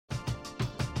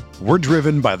We're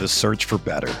driven by the search for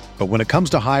better. But when it comes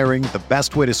to hiring, the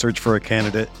best way to search for a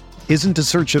candidate isn't to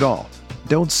search at all.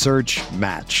 Don't search,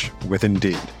 match with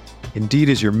Indeed. Indeed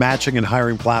is your matching and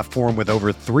hiring platform with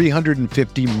over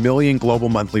 350 million global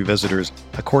monthly visitors,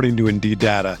 according to Indeed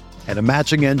data, and a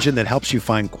matching engine that helps you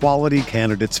find quality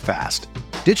candidates fast.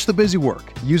 Ditch the busy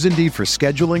work. Use Indeed for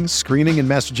scheduling, screening, and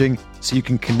messaging so you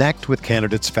can connect with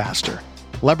candidates faster.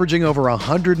 Leveraging over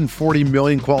 140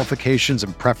 million qualifications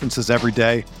and preferences every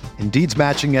day, Indeed's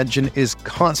matching engine is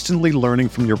constantly learning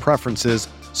from your preferences,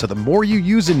 so the more you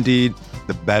use Indeed,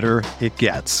 the better it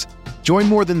gets. Join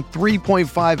more than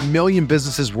 3.5 million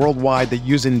businesses worldwide that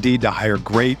use Indeed to hire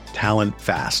great talent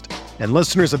fast. And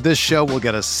listeners of this show will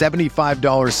get a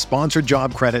 $75 sponsored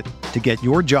job credit to get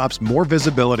your jobs more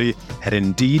visibility at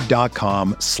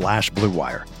Indeed.com/Blue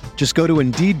Wire. Just go to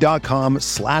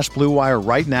Indeed.com/Blue Wire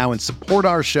right now and support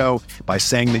our show by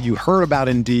saying that you heard about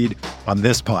Indeed on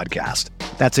this podcast.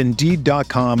 That's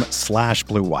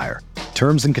Indeed.com/Blue Wire.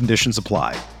 Terms and conditions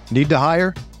apply. Need to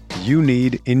hire? You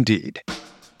need Indeed.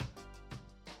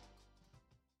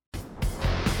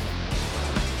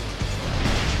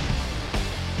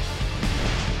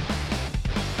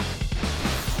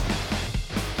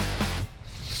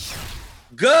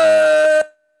 Good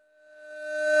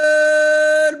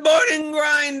morning,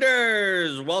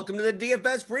 Grinders. Welcome to the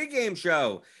DFS pregame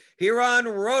show here on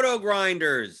Roto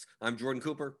Grinders. I'm Jordan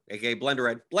Cooper, aka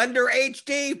Blender Blender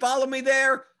HD. Follow me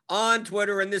there on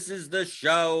Twitter. And this is the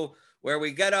show where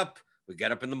we get up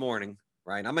in the morning,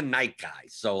 right? I'm a night guy,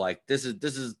 so like this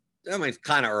is. I mean, it's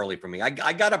kind of early for me. I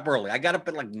got up early. I got up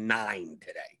at like 9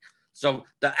 today. So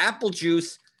the apple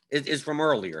juice is from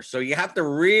earlier. So you have to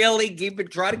really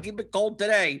try to keep it cold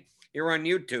today here on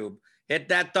YouTube. Hit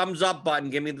that thumbs up button.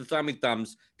 Give me the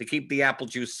thumbs to keep the apple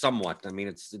juice somewhat. I mean,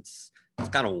 it's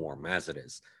kind of warm as it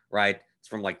is, right? It's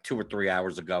from like 2 or 3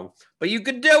 hours ago. But you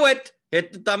could do it.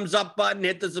 Hit the thumbs up button,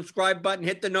 hit the subscribe button,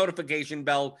 hit the notification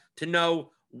bell to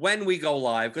know when we go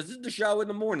live, because this is the show in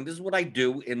the morning. This is what I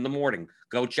do in the morning.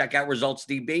 Go check out Results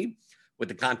DB with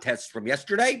the contests from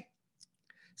yesterday.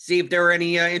 See if there are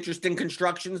any interesting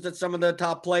constructions that some of the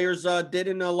top players did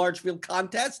in large field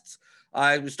contests.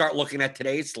 We start looking at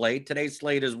today's slate. Today's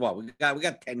slate is what? We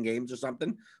got 10 games or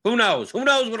something. Who knows? Who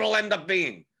knows what it'll end up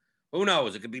being? Who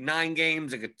knows? It could be 9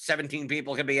 games. It could 17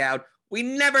 people could be out. We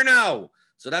never know.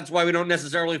 So that's why we don't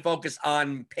necessarily focus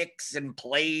on picks and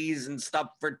plays and stuff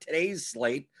for today's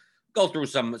slate. Go through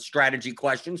some strategy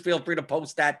questions. Feel free to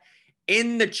post that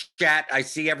in the chat. I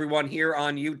see everyone here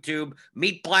on YouTube.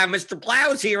 Meat Plow, Mr.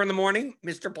 Plow's here in the morning.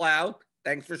 Mr. Plow,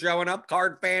 thanks for showing up.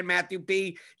 Card Fan, Matthew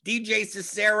P., DJ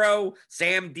Cicero,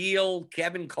 Sam Deal,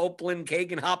 Kevin Copeland,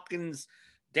 Kagan Hopkins,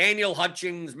 Daniel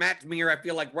Hutchings, Matt Meir. I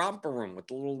feel like Romper Room with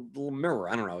the little mirror.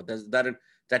 I don't know. Is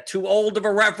that too old of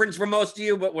a reference for most of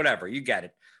you? But whatever, you get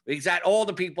it. We got all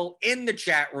the people in the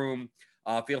chat room.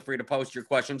 Feel free to post your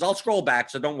questions. I'll scroll back,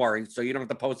 so don't worry. So you don't have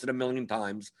to post it a million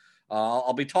times.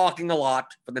 I'll be talking a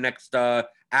lot for the next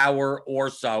hour or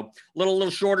so. Little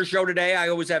shorter show today. I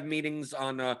always have meetings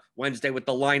on Wednesday with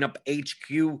the Lineup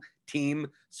HQ team.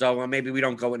 So maybe we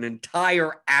don't go an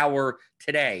entire hour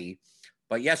today.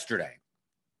 But yesterday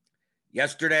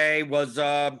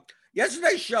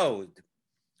showed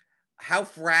how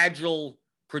fragile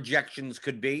projections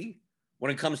could be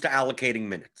when it comes to allocating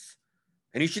minutes.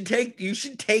 And you should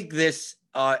take this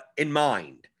in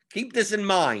mind. Keep this in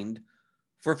mind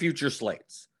for future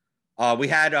slates. We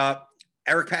had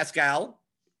Eric Pascal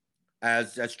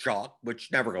as chalk,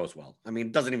 which never goes well. I mean,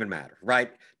 it doesn't even matter,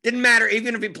 right? Didn't matter.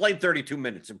 Even if he played 32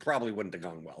 minutes, it probably wouldn't have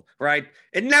gone well, right?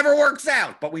 It never works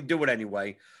out, but we do it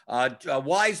anyway.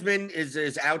 Wiseman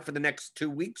is out for the next 2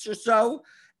 weeks or so.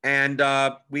 And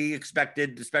we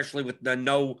expected, especially with the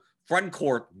no front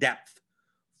court depth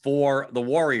for the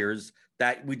Warriors,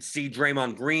 that we'd see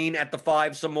Draymond Green at the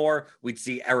 5 some more. We'd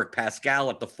see Eric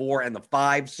Pascal at the 4 and the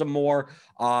 5 some more.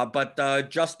 But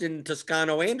Justin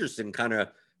Toscano-Anderson kind of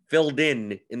filled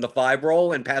in the 5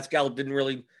 role, and Pascal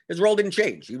his role didn't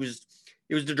change. He was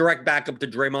the direct backup to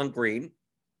Draymond Green.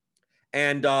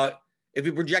 And if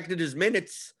he projected his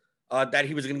minutes that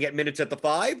he was going to get minutes at the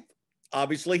 5,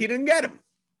 obviously he didn't get them.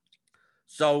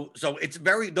 So it's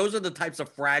those are the types of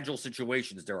fragile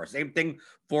situations there are. Same thing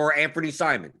for Anthony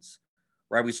Simons.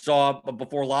 Right, we saw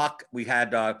before lock, we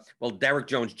had Derrick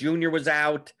Jones Jr. was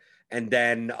out, and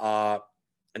then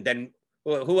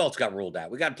who else got ruled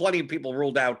out? We got plenty of people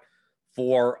ruled out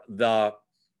for the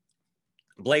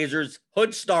Blazers.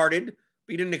 Hood started,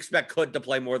 but you didn't expect Hood to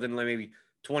play more than maybe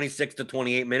 26 to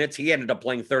 28 minutes. He ended up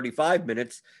playing 35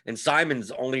 minutes, and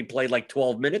Simons only played like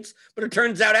 12 minutes. But it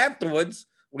turns out afterwards,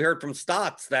 we heard from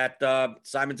Stotts that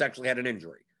Simons actually had an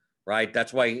injury. right?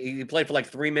 That's why he played for like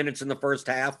 3 minutes in the first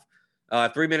half,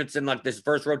 3 minutes in like this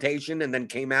first rotation, and then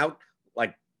came out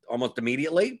like almost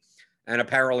immediately. And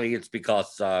apparently it's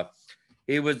because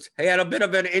he had a bit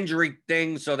of an injury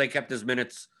thing, so they kept his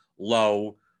minutes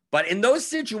low. But in those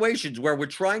situations where we're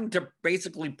trying to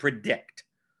basically predict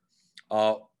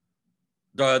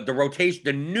the rotation,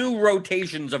 the new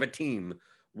rotations of a team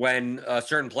when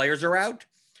certain players are out,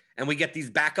 and we get these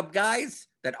backup guys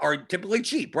that are typically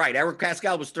cheap, right? Eric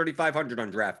Pascal was 3,500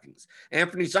 on DraftKings.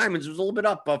 Anthony Simons was a little bit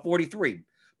up, 43,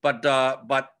 but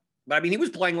I mean, he was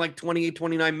playing like 28,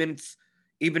 29 minutes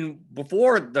even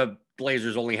before the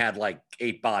Blazers only had like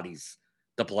 8 bodies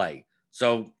to play.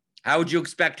 So how would you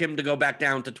expect him to go back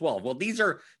down to 12? Well, these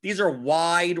are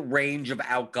wide range of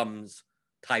outcomes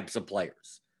types of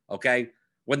players. Okay,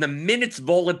 when the minutes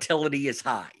volatility is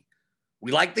high,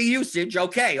 we like the usage.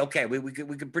 Okay, we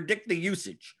can predict the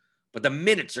usage, but the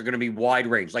minutes are going to be wide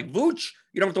range. Like Vooch,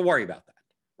 you don't have to worry about that,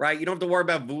 right? You don't have to worry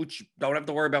about Vooch. Don't have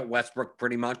to worry about Westbrook,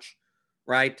 pretty much,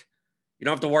 right? You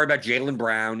don't have to worry about Jaylen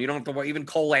Brown. You don't have to worry, even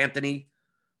Cole Anthony,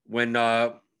 when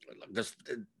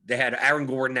they had Aaron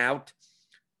Gordon out.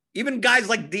 Even guys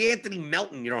like DeAnthony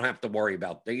Melton, you don't have to worry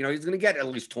about. He's going to get at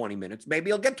least 20 minutes. Maybe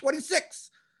he'll get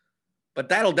 26. But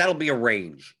that'll be a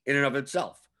range in and of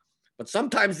itself. But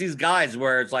sometimes these guys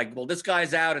where it's like, well, this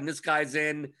guy's out and this guy's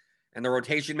in, and the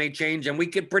rotation may change, and we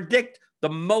can predict the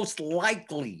most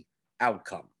likely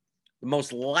outcome, the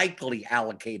most likely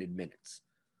allocated minutes.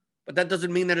 But that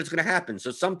doesn't mean that it's going to happen.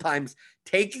 So sometimes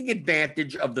taking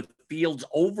advantage of the field's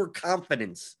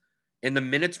overconfidence in the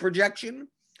minutes projection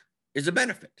is a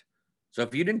benefit. So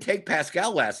if you didn't take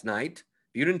Pascal last night,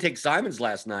 if you didn't take Simons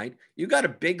last night, you got a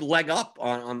big leg up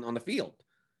on the field.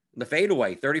 The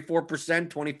fadeaway, 34%,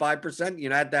 25%,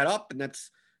 you add that up, and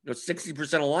that's 60%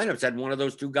 of lineups had one of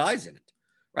those two guys in it.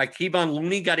 Right? Kevon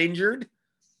Looney got injured.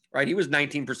 Right? He was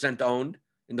 19% owned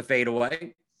in the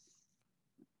fadeaway.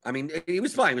 I mean, he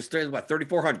was fine. He was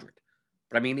 3,400.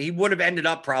 But I mean, he would have ended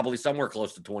up probably somewhere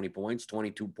close to 20 points,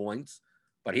 22 points.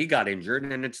 But he got injured,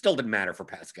 and it still didn't matter for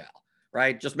Pascal.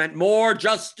 Right? Just meant more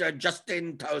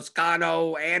Justin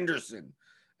Toscano Anderson.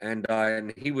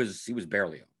 And he was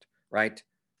barely owned. Right?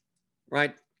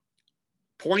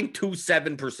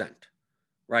 0.27%.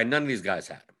 Right? None of these guys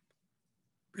had him.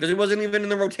 Because he wasn't even in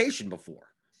the rotation before.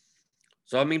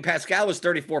 So, I mean, Pascal was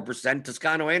 34%.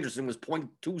 Toscano Anderson was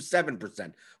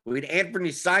 0.27%. We had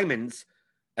Anthony Simons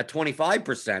at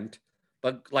 25%.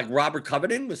 But like Robert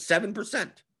Covington was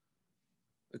 7%.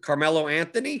 Carmelo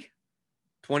Anthony,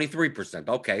 23%.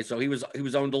 Okay, so he was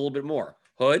owned a little bit more.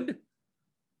 Hood,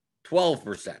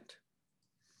 12%.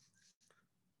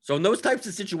 So in those types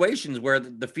of situations where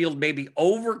the field may be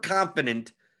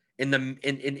overconfident in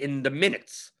the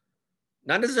minutes,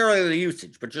 not necessarily the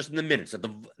usage, but just in the minutes, that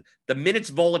the minutes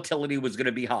volatility was going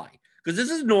to be high. Because this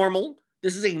is normal.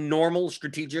 This is a normal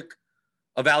strategic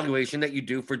evaluation that you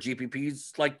do for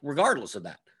GPPs, like regardless of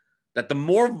that. That the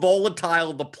more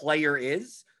volatile the player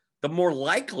is, the more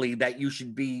likely that you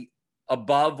should be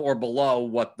above or below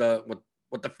what the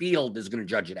field is going to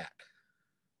judge it at.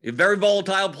 A very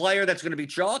volatile player that's going to be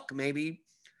chalk, maybe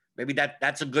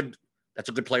that's a good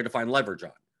player to find leverage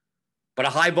on. But a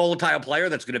high volatile player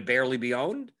that's going to barely be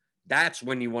owned, that's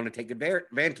when you want to take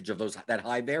advantage of that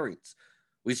high variance.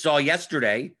 We saw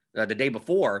yesterday, the day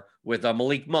before, with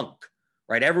Malik Monk,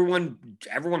 right? Everyone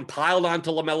piled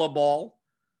onto LaMelo Ball,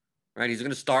 right? He's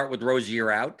going to start with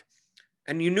Rozier out.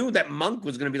 And you knew that Monk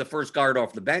was going to be the first guard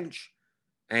off the bench,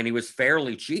 and he was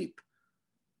fairly cheap.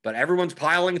 But everyone's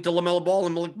piling into LaMelo Ball,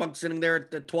 and Malik Monk sitting there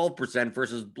at 12%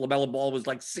 versus LaMelo Ball was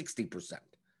like 60%.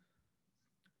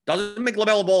 Doesn't make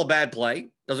LaMelo Ball a bad play.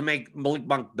 Doesn't make Malik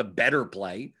Monk the better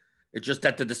play. It's just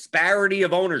that the disparity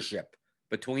of ownership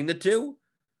between the two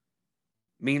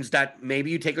means that maybe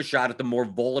you take a shot at the more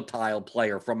volatile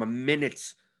player from a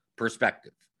minutes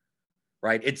perspective,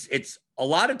 right? It's a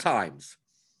lot of times,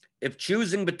 if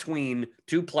choosing between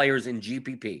two players in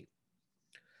GPP,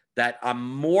 that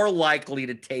I'm more likely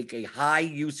to take a high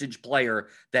usage player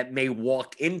that may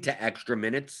walk into extra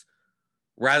minutes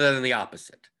rather than the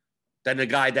opposite, than a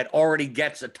guy that already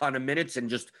gets a ton of minutes and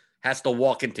just has to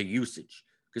walk into usage.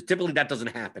 Because typically that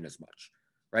doesn't happen as much,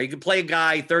 right? You can play a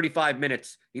guy 35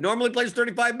 minutes. He normally plays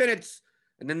 35 minutes,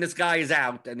 and then this guy is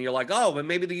out, and you're like, oh, but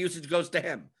maybe the usage goes to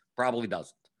him. Probably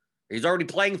doesn't. He's already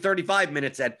playing 35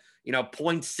 minutes at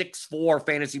 0.64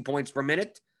 fantasy points per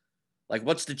minute. Like,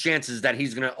 what's the chances that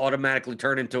he's going to automatically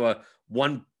turn into a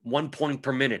one point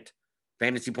per minute,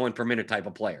 fantasy point per minute type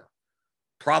of player?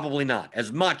 Probably not.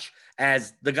 As much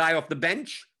as the guy off the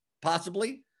bench,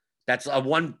 possibly, that's a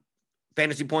 1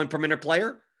 fantasy point per minute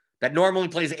player. that normally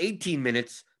plays 18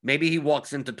 minutes, maybe he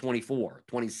walks into 24,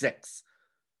 26,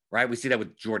 right? We see that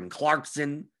with Jordan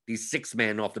Clarkson, these 6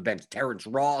 men off the bench, Terrence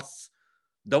Ross,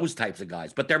 those types of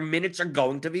guys. But their minutes are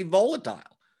going to be volatile.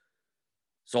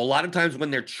 So a lot of times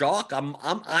when they're chalk,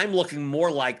 I'm looking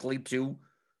more likely to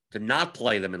not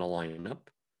play them in a lineup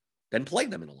than play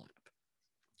them in a lineup.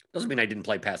 Doesn't mean I didn't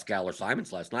play Pascal or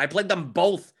Simons last night. I played them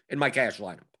both in my cash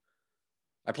lineup.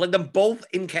 I played them both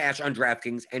in cash on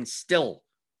DraftKings and still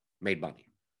made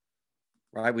money.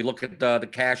 Right? We look at the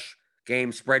cash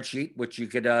game spreadsheet, which you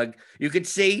could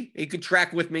see, you could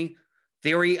track with me.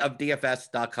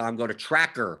 Theoryofdfs.com. Go to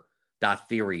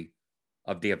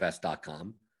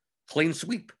tracker.theoryofdfs.com. Clean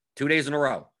sweep 2 days in a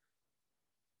row.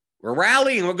 We're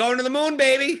rallying. We're going to the moon,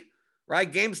 baby. Right?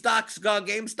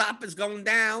 GameStop is going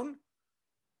down.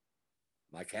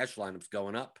 My cash lineup's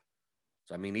going up.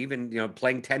 So, I mean, even,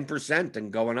 playing 10%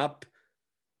 and going up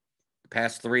the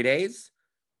past 3 days,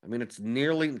 I mean, it's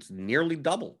nearly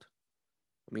doubled.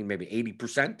 I mean, maybe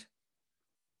 80%.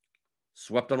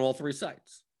 Swept on all 3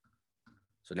 sites.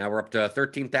 So now we're up to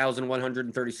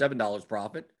 $13,137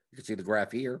 profit. You can see the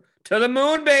graph here. To the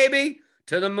moon, baby.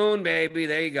 To the moon, baby.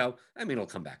 There you go. I mean, it'll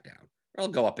come back down. It'll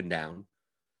go up and down.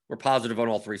 We're positive on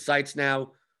all 3 sites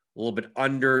now. A little bit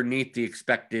underneath the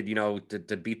expected,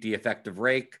 to beat the effective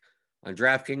rake on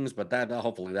DraftKings, but that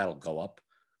hopefully that'll go up.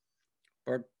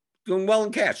 We're doing well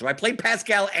in cash. So I played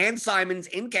Pascal and Simons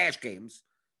in cash games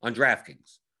on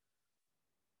DraftKings.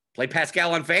 Played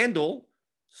Pascal on FanDuel.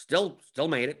 Still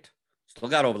made it. Still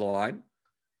got over the line.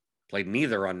 Played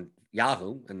neither on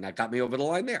Yahoo, and that got me over the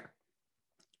line there.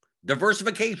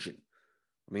 Diversification.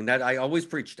 I mean, that I always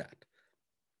preach that.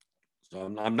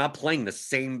 So I'm not playing the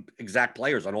same exact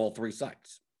players on all 3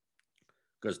 sites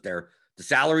because the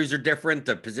salaries are different.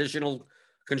 The positional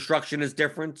construction is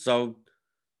different. So,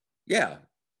 yeah,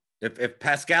 if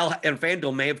Pascal and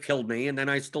FanDuel may have killed me, and then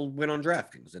I still win on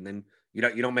DraftKings, and then you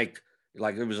don't make,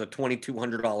 like, it was a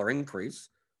 $2,200 increase,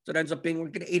 so it ends up being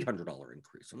like an $800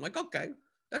 increase. I'm like, okay,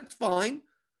 that's fine.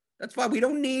 That's fine. We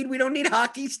don't need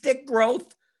hockey stick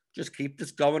growth. Just keep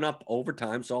this going up over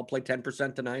time. So I'll play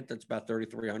 10% tonight. That's about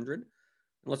 3,300.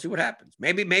 Let's see what happens.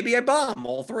 Maybe I bomb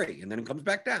all 3 and then it comes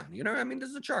back down. I mean,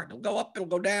 this is a chart. It'll go up, it'll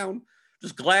go down.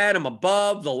 Just glad I'm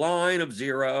above the line of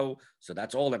 0. So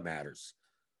that's all that matters.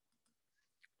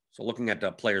 So looking at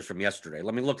the players from yesterday,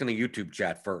 let me look in the YouTube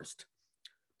chat first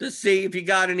to see if you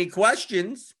got any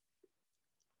questions.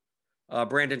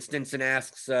 Brandon Stinson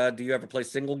asks, do you ever play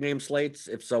single game slates?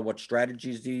 If so, what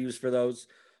strategies do you use for those?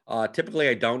 Typically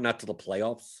I don't, not to the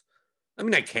playoffs. I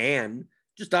mean, I can.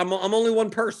 Just I'm only one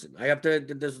person.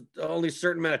 There's only a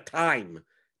certain amount of time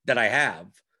that I have.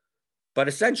 But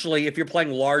essentially, if you're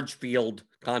playing large field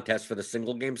contests for the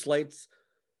single game slates,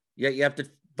 you have to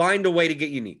find a way to get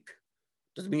unique.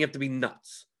 Doesn't mean you have to be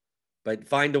nuts, but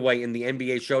find a way in the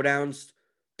NBA showdowns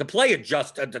to play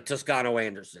just to Toscano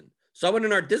Anderson. Someone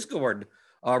in our Discord,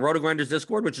 RotoGrinders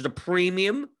Discord, which is a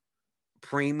premium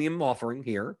offering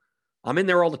here. I'm in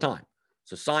there all the time.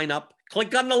 So sign up.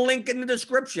 Click on the link in the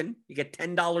description. You get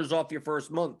 $10 off your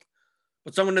first month.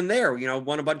 But someone in there,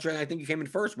 won a bunch of, I think you came in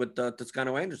first with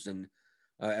Toscano Anderson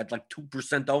at like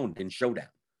 2% owned in Showdown.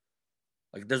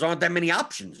 Like, there's aren't that many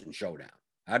options in Showdown.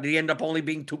 How did he end up only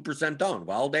being 2% owned?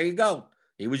 Well, there you go.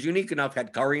 He was unique enough.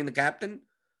 Had Curry in the captain.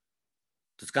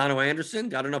 Toscano Anderson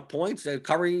got enough points.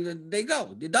 Curry, there you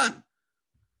go. You're done.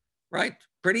 Right?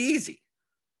 Pretty easy.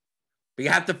 But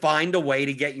you have to find a way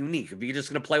to get unique. If you're just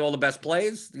going to play all the best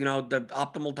plays, the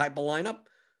optimal type of lineup,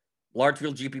 large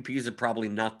field GPPs are probably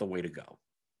not the way to go.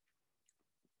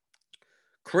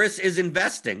 Chris is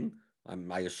investing.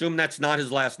 I assume that's not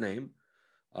his last name.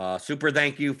 Super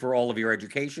thank you for all of your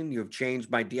education. You have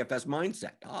changed my DFS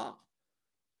mindset.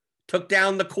 Took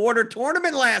down the quarter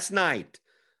tournament last night.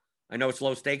 I know it's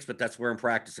low stakes, but that's where I'm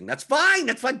practicing. That's fine.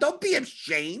 That's fine. Don't be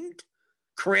ashamed,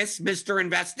 Chris, Mr.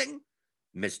 Investing.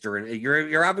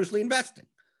 You're obviously investing.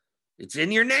 It's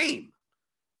in your name.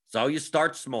 So you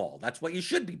start small. That's what you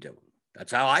should be doing.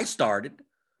 That's how I started.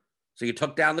 So you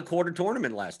took down the quarter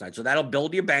tournament last night. So that'll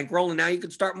build your bankroll, and now you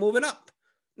can start moving up.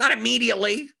 Not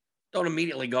immediately. Don't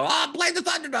immediately go, play the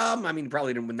Thunderdome. I mean, you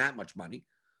probably didn't win that much money.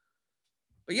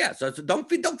 But yeah, so don't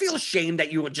feel ashamed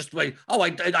that you would just like,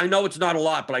 I know it's not a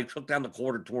lot, but I took down the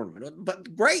quarter tournament.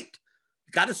 But great.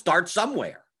 You got to start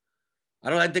somewhere.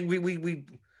 I think we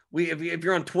if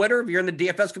you're on Twitter, if you're in the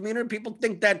DFS community, people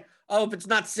think that, if it's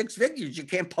not 6 figures, you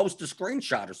can't post a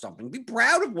screenshot or something. Be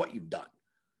proud of what you've done.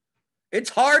 It's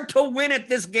hard to win at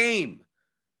this game,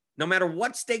 no matter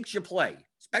what stakes you play,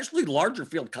 especially larger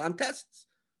field contests.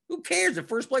 Who cares? If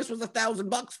first place was $1,000,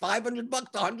 $500,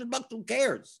 $100, who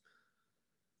cares?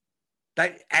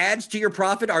 that adds to your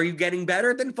profit. Are you getting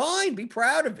better? Then fine, be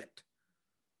proud of it.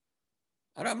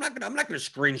 I'm not gonna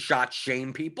screenshot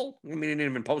shame people. I mean, I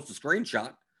didn't even post a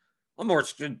screenshot. I'm more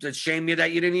to shame you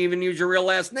that you didn't even use your real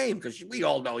last name, because we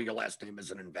all know your last name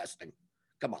isn't investing.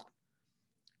 Come on.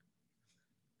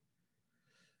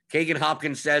 Kagan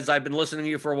Hopkins says, I've been listening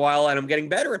to you for a while and I'm getting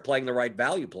better at playing the right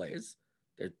value plays,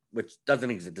 which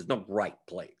doesn't exist. There's no right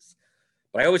plays.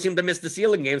 But I always seem to miss the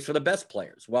ceiling games for the best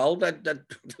players. Well,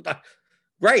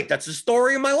 great. That's the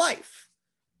story of my life.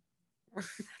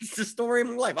 It's the story of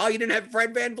my life. Oh, you didn't have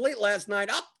Fred VanVleet last night.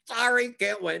 Oh, sorry,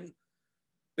 can't win.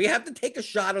 But you have to take a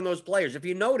shot on those players. If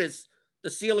you notice, the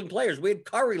ceiling players, we had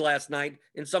Curry last night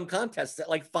in some contests at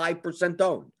like 5%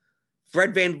 owned.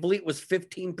 Fred VanVleet was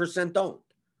 15% owned.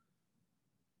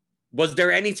 Was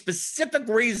there any specific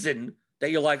reason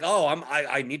that you're like, oh,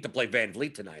 I need to play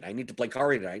VanVleet tonight, I need to play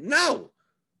Curry tonight? No.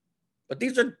 But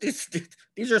these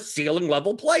are ceiling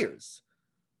level players.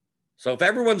 So if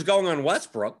everyone's going on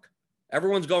Westbrook,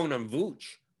 everyone's going on Vooch,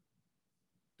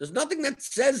 there's nothing that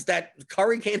says that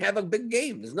Curry can't have a big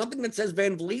game. There's nothing that says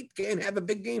VanVleet can't have a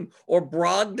big game, or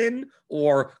Brogdon,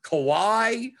 or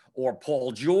Kawhi, or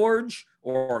Paul George,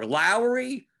 or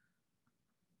Lowry.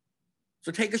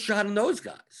 So take a shot on those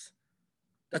guys.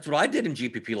 That's what I did in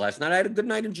GPP last night. I had a good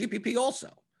night in GPP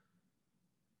also.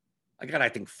 I got, I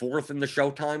think, 4th in the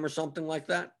Showtime or something like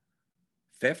that.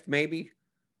 5th, maybe.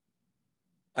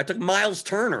 I took Miles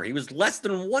Turner. He was less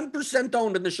than 1%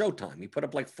 owned in the Showtime. He put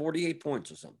up like 48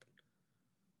 points or something.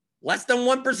 Less than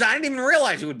 1%. I didn't even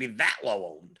realize he would be that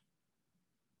low owned.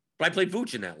 But I played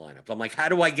Vooch in that lineup. I'm like, how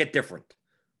do I get different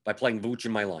by playing Vooch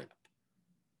in my lineup?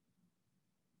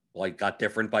 Well, I got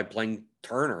different by playing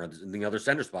Turner in the other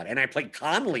center spot. And I played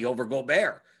Conley over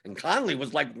Gobert. And Conley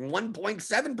was like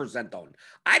 1.7% owned.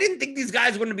 I didn't think these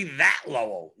guys were going to be that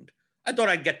low owned. I thought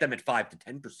I'd get them at 5 to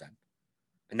 10%.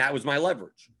 And that was my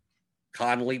leverage.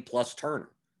 Conley plus Turner.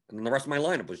 And then the rest of my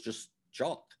lineup was just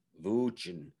chalk. Vooch,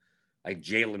 and I had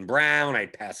Jaylen Brown. I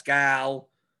had Pascal.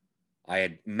 I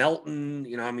had Melton.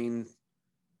 You know, I mean,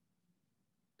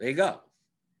 there you go.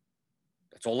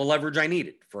 That's all the leverage I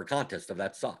needed for a contest of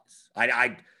that size.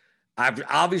 I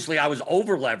obviously I was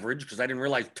over leveraged because I didn't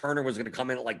realize Turner was going to come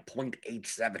in at like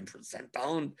 0.87%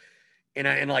 owned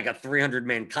in like a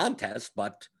 300-man contest,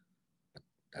 but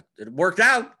it worked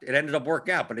out. It ended up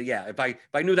working out. But yeah, if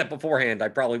I knew that beforehand, I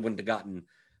probably wouldn't have gotten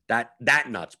that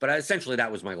nuts. But essentially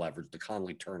that was my leverage, the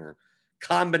Conley Turner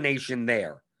combination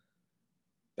there.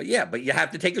 But yeah, but you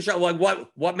have to take a shot. Like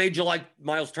what made you like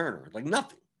Miles Turner? Like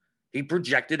nothing. He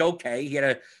projected okay. He had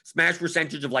a smash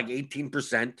percentage of like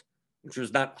 18%, which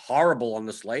was not horrible on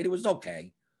the slate. It was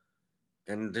okay.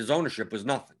 And his ownership was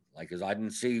nothing. Like, because I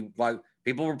didn't see why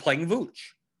people were playing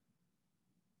Vooch.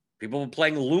 People were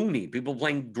playing Looney. People were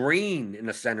playing Green in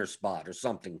the center spot or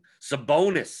something.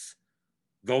 Sabonis,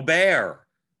 Gobert.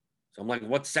 So I'm like,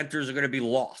 what centers are going to be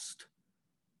lost?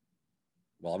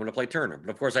 Well, I'm going to play Turner. But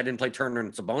of course, I didn't play Turner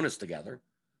and Sabonis together.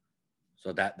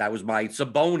 So that was my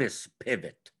Sabonis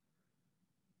pivot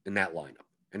in that lineup.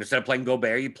 And instead of playing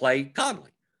Gobert, you play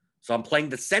Conley. So I'm playing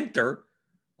the center.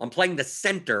 I'm playing the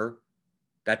center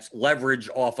that's leverage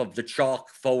off of the chalk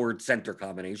forward center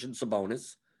combination,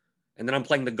 Sabonis. And then I'm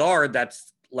playing the guard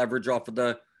that's leverage off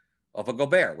of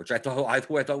Gobert, which I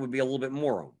thought would be a little bit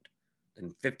more owned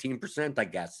than 15%, I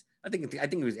guess. I think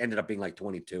it was ended up being like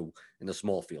 22 in the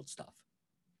small field stuff.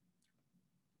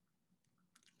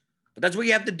 But that's what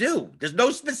you have to do. There's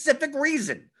no specific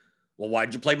reason. Well,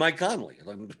 why'd you play Mike Conley?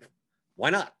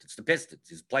 Why not? It's the Pistons.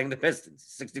 He's playing the Pistons.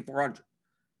 6,400.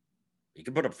 He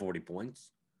can put up 40 points.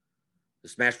 The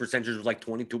smash percentage was like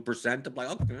 22%. I'm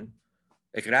like, okay,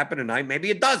 it could happen tonight.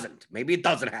 Maybe it doesn't. Maybe it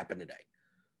doesn't happen today.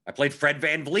 I played Fred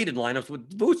VanVleet in lineups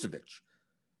with Vucevic.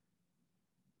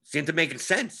 Seemed to make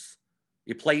sense.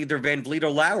 You play either VanVleet or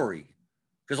Lowry,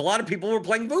 because a lot of people were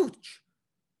playing Vooch,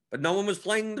 but no one was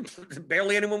playing.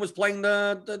 Barely anyone was playing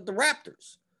the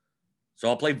Raptors. So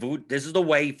I'll play Vooch. This is the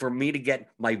way for me to get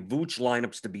my Vooch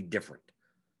lineups to be different,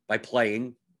 by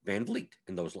playing VanVleet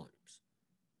in those lineups.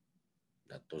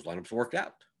 Those lineups worked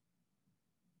out.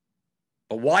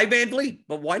 But why VanVleet?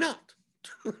 But why not?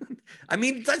 I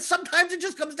mean, sometimes it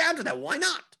just comes down to that. Why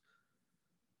not?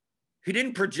 He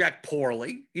didn't project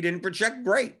poorly. He didn't project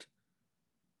great.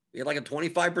 He had like a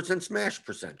 25% smash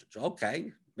percentage.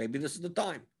 Okay, maybe this is the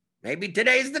time. Maybe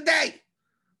today's the day.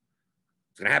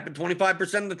 It's going to happen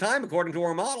 25% of the time, according to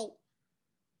our model.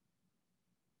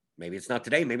 Maybe it's not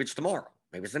today. Maybe it's tomorrow.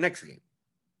 Maybe it's the next game.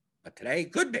 But today,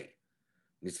 it could be.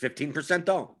 He's 15%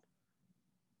 owned.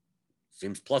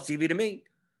 Seems plus EV to me.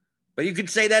 But you could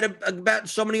say that about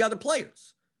so many other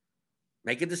players.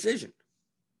 Make a decision.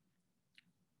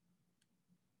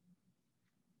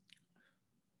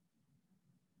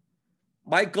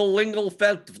 Michael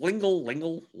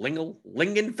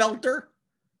Lingenfelter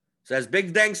says,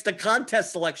 big thanks to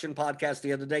Contest Selection Podcast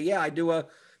the other day. Yeah,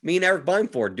 me and Eric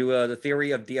Beinford do the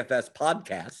Theory of DFS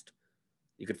podcast.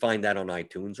 You can find that on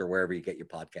iTunes or wherever you get your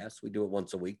podcasts. We do it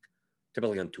once a week,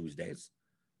 typically on Tuesdays.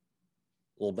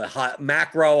 A little bit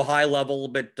macro, high level,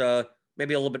 but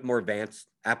maybe a little bit more advanced,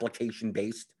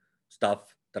 application-based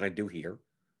stuff than I do here.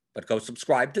 But go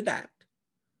subscribe to that.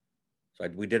 So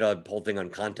we did a whole thing on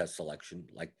contest selection,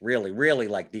 like really, really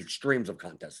like the extremes of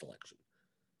contest selection.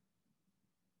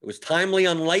 It was timely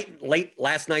on late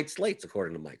last night's slates,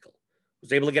 according to Michael.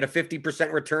 Was able to get a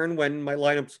 50% return when my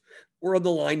lineups were on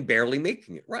the line, barely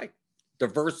making it. Right.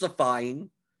 Diversifying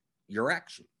your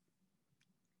action.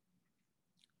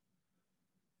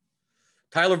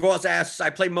 Tyler Voss asks, I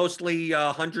play mostly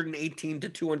 118 to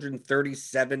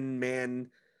 237 man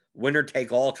winner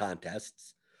take all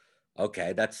contests.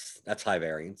 Okay, that's high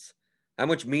variance. How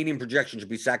much median projection should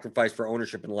be sacrificed for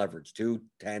ownership and leverage? 2,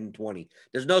 10, 20.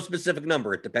 There's no specific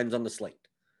number. It depends on the slate.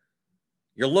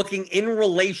 You're looking in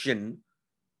relation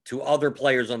to other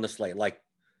players on the slate. Like,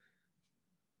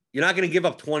 you're not going to give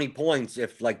up 20 points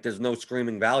if, like, there's no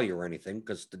screaming value or anything,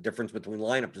 because the difference between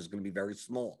lineups is going to be very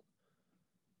small.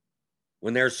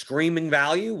 When there's screaming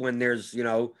value, when there's,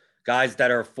 guys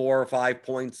that are 4 or 5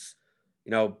 points,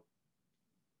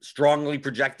 strongly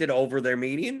projected over their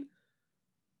median,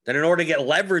 then in order to get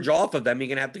leverage off of them, you're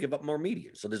going to have to give up more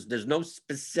median. So there's no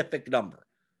specific number.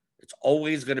 It's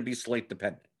always going to be slate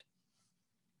dependent.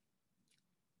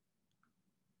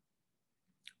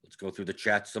 Let's go through the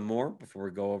chat some more before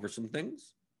we go over some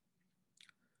things.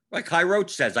 Like Kai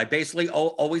Roach says, I basically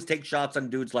always take shots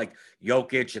on dudes like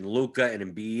Jokic and Luka and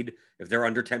Embiid if they're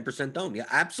under 10% owned. Yeah,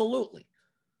 absolutely.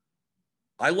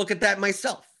 I look at that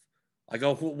myself. I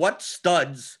go, what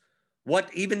studs,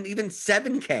 even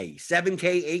 7K,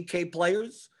 8K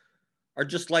players are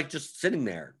just sitting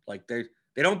there. Like they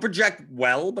don't project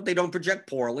well, but they don't project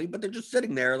poorly, but they're just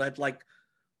sitting there. That's like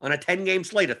on a 10-game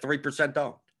slate at 3%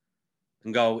 owned.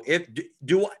 And go,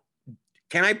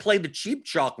 can I play the cheap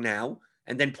chalk now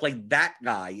and then play that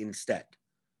guy instead?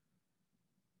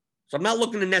 So I'm not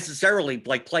looking to necessarily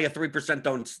play a 3%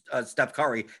 owned Steph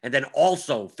Curry and then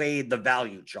also fade the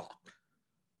value chalk.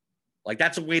 Like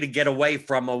that's a way to get away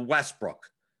from a Westbrook.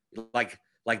 Like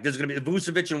there's going to be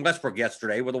Vucevic and Westbrook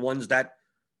yesterday were the ones that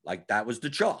that was the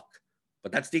chalk,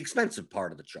 but that's the expensive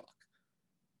part of the chalk.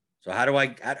 So how do I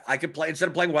could play, instead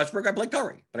of playing Westbrook, I play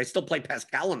Curry, but I still play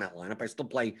Pascal in that lineup. I still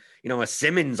play, a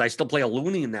Simmons. I still play a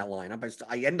Looney in that lineup.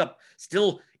 I end up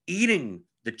still eating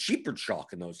the cheaper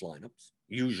chalk in those lineups,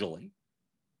 usually.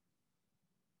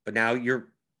 But now you're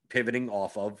pivoting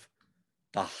off of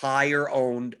the higher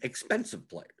owned expensive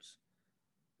players.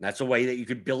 And that's a way that you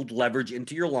could build leverage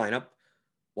into your lineup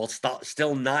while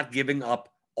still not giving up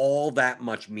all that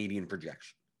much median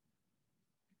projection.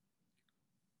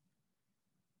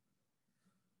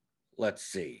 Let's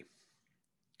see.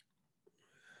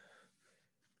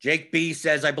 Jake B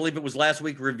says, I believe it was last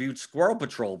week reviewed Squirrel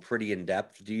Patrol pretty in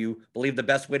depth. Do you believe the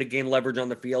best way to gain leverage on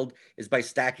the field is by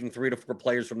stacking 3 to 4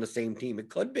 players from the same team? It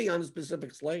could be on a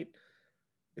specific slate.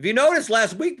 If you noticed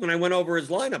last week when I went over his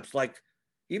lineups,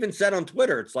 he even said on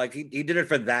Twitter, it's like he did it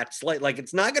for that slate.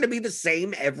 It's not going to be the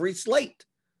same every slate.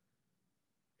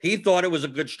 He thought it was a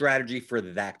good strategy for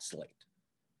that slate.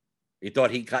 He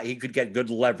thought he could get good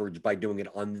leverage by doing it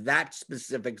on that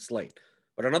specific slate.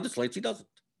 But on other slates, he doesn't.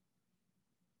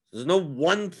 There's no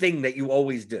one thing that you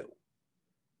always do.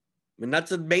 I mean,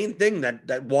 that's the main thing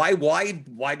that why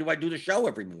do I do the show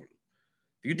every morning?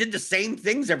 If you did the same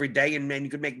things every day and you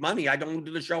could make money, I don't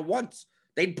do the show once.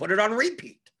 They'd put it on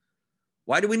repeat.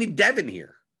 Why do we need Devin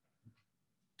here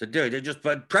to do it? They just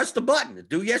press the button to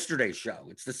do yesterday's show.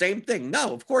 It's the same thing.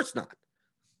 No, of course not.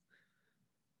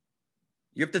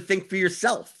 You have to think for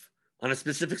yourself on a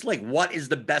specific slate. What is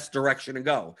the best direction to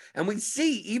go? And we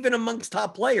see, even amongst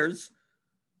top players,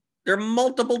 there are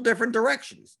multiple different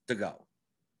directions to go.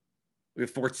 We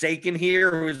have Forsaken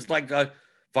here, who's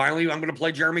finally, I'm going to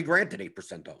play Jeremy Grant at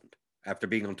 8% owned after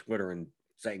being on Twitter and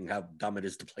saying how dumb it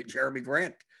is to play Jeremy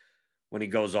Grant when he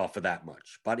goes off of that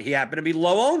much. But he happened to be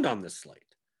low owned on this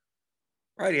slate.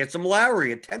 Right, he had some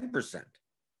Lowry at 10%. But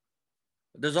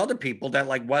there's other people that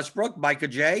like Westbrook, Micah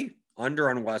J., under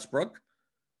on Westbrook.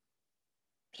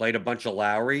 Played a bunch of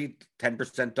Lowry,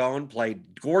 10% owned.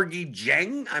 Played Gorgie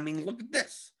Jeng. I mean, look at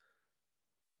this.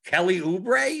 Kelly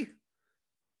Oubre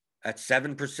at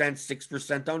 7%,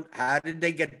 6% owned. How did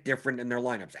they get different in their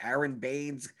lineups? Aaron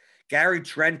Baines, Gary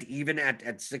Trent, even at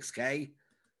 6K.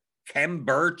 Kem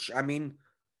Birch. I mean,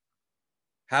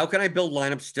 how can I build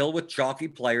lineups still with chalky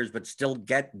players, but still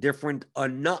get different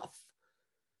enough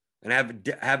and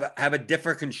have a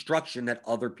different construction that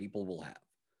other people will have.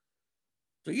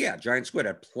 So yeah, Giant Squid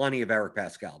had plenty of Eric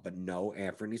Pascal, but no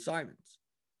Anthony Simons.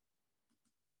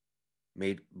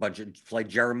 Played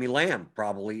Jeremy Lamb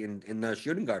probably in the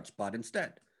shooting guard spot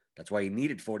instead. That's why he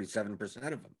needed 47%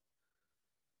 of him.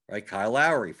 Right? Kyle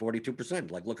Lowry,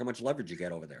 42%. Like, look how much leverage you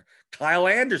get over there. Kyle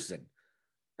Anderson,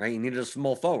 right? He needed a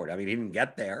small forward. I mean, he didn't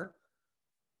get there.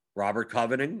 Robert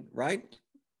Covington, right?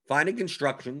 Finding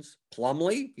constructions.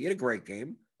 Plumlee, he had a great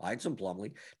game. I had some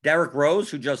Plumlee. Derrick Rose,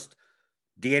 who just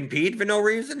DNP'd for no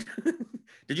reason.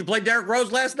 Did you play Derrick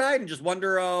Rose last night and just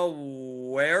wonder,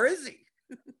 where is he?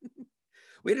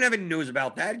 We didn't have any news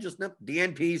about that. Just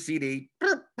DNP, CD,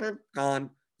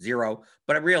 gone, 0.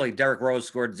 But really, Derrick Rose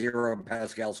scored 0 and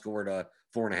Pascal scored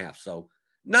 4.5. So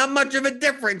not much of a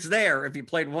difference there if you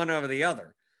played one over the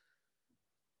other.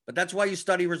 But that's why you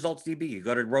study Results DB. You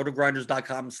go to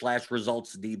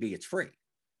rotogrinders.com/resultsdb. It's free. You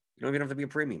don't even have to be a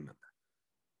premium member.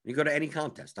 You go to any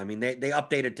contest. I mean, they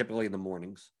update it typically in the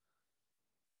mornings.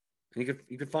 And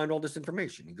you can find all this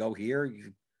information. You go here,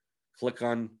 you click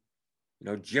on,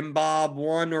 Jim Bob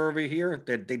 1 over here.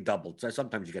 They doubled. So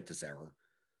sometimes you get this error.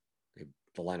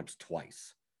 The lineups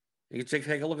twice. You can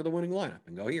take a look at the winning lineup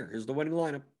and go, here's the winning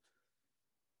lineup.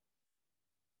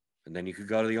 And then you could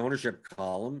go to the ownership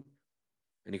column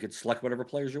and you could select whatever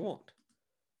players you want,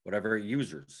 whatever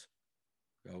users.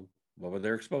 What were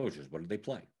their exposures? What did they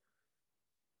play?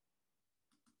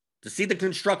 To see the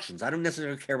constructions, I don't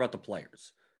necessarily care about the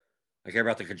players. I care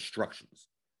about the constructions.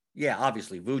 Yeah,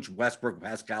 obviously, Vooch, Westbrook,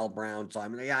 Pascal, Brown,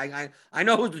 Simon. Yeah, I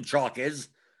know who the chalk is.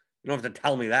 You don't have to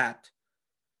tell me that.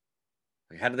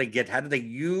 Like, how do they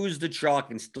use the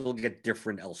chalk and still get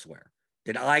different elsewhere?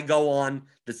 Did I go on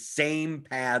the same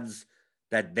paths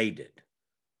that they did?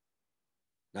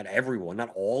 Not everyone,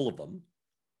 not all of them.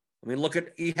 I mean, look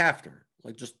at E. Hafner.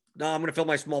 I'm going to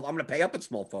fill I'm going to pay up at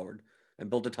small forward and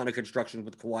build a ton of construction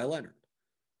with Kawhi Leonard.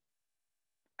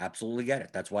 Absolutely get it.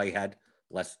 That's why he had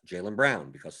less Jaylen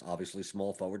Brown, because obviously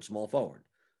small forward.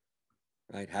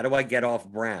 Right? How do I get off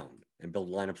Brown and build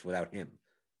lineups without him?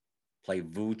 Play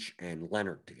Vooch and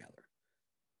Leonard together.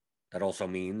 That also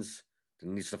means it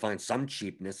needs to find some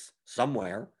cheapness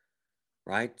somewhere,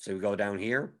 right? So we go down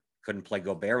here. Couldn't play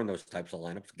Gobert in those types of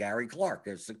lineups. Gary Clark.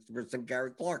 There's 60%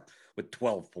 Gary Clark with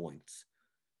 12 points.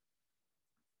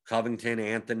 Covington,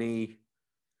 Anthony,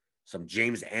 some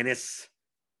James Ennis,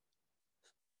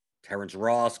 Terrence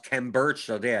Ross, Kem Birch.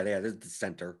 So there's the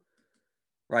center.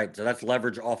 Right, so that's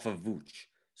leverage off of Vooch.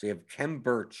 So you have Kem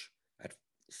Birch at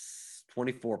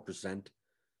 24%.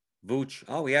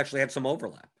 Vooch, he actually had some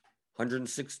overlap.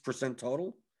 106%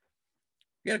 total.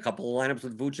 You had a couple of lineups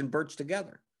with Vooch and Birch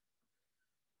together.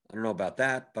 I don't know about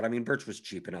that, but I mean, Birch was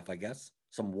cheap enough, I guess.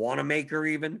 Some Wanamaker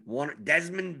even.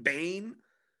 Desmond Bane.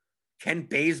 Kent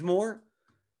Bazemore.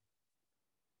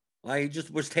 He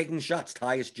just was taking shots.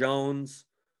 Tyus Jones.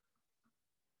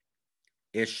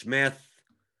 Ish Smith.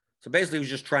 So basically, he was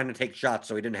just trying to take shots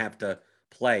so he didn't have to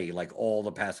play like all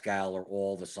the Pascal or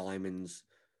all the Simons,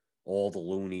 all the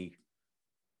Looney.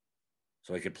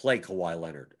 So he could play Kawhi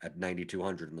Leonard at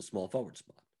 9,200 in the small forward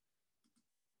spot.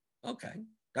 Okay.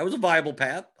 That was a viable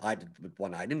path.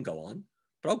 One I didn't go on.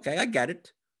 But okay, I get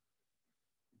it.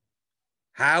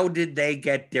 How did they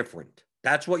get different?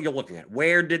 That's what you're looking at.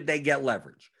 Where did they get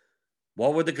leverage?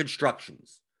 What were the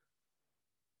constructions?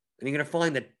 And you're going to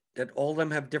find that all of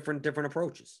them have different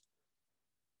approaches.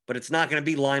 But it's not going to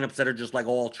be lineups that are just like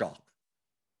all chalk.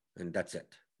 And that's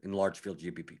it in large field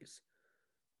GPPs.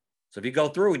 So if you go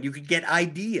through it, you could get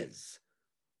ideas.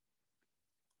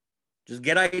 Just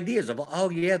get ideas of,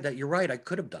 that you're right. I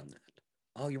could have done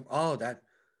that.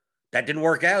 That didn't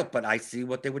work out, but I see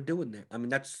what they were doing there. I mean,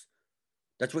 that's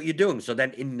what you're doing. So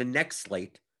then in the next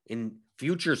slate, in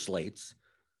future slates,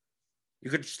 you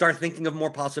could start thinking of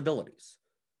more possibilities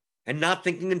and not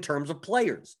thinking in terms of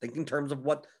players, thinking in terms of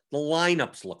what the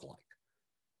lineups look like.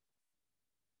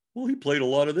 Well, he played a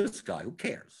lot of this guy. Who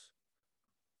cares?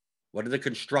 What did the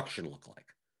construction look like?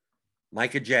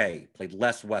 Micah J played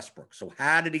less Westbrook. So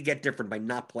how did he get different by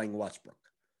not playing Westbrook?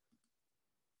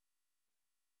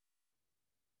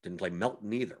 Didn't play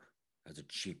Melton either as a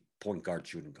cheap point guard,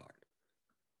 shooting guard.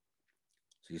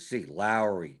 So you see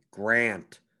Lowry,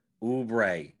 Grant,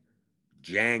 Oubre,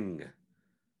 Jeng.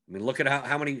 I mean, look at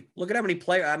how many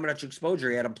players, how much exposure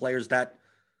he had on players that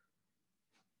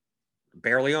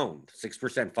barely owned.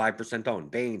 6%, 5%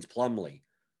 owned. Baines, Plumlee.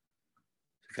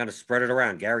 Kind of spread it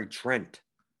around. Gary Trent.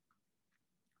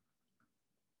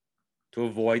 To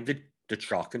avoid the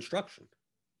chalk construction.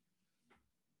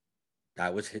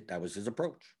 That was his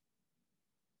approach.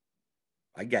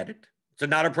 I get it. It's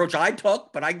not an approach I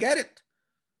took, but I get it.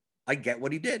 I get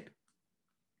what he did.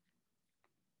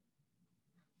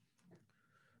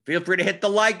 Feel free to hit the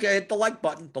like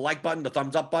button, the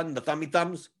thumbs up button, the thummy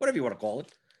thumbs, whatever you want to call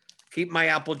it. Keep my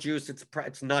apple juice.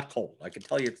 It's not cold. I can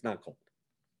tell you it's not cold.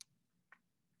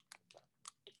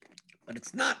 But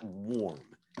it's not warm.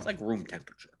 It's like room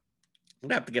temperature. I'm going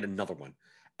to have to get another one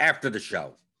after the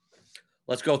show.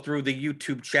 Let's go through the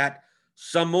YouTube chat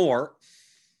some more.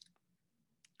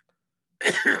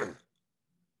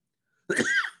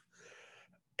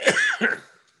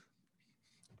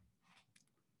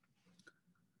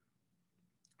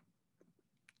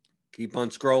 Keep on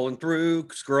scrolling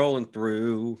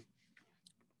through.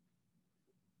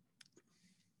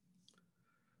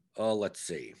 Oh, let's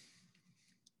see.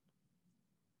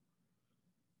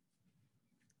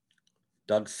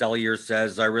 Doug Sellier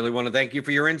says, I really want to thank you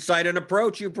for your insight and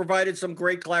approach. You provided some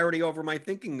great clarity over my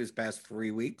thinking this past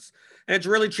 3 weeks, and it's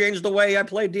really changed the way I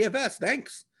play DFS.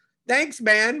 Thanks. Thanks,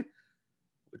 man.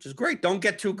 Which is great. Don't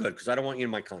get too good because I don't want you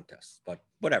in my contests, but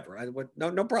whatever.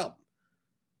 No problem.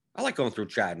 I like going through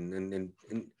chat and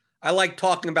I like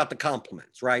talking about the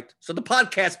compliments, right? So the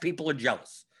podcast people are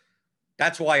jealous.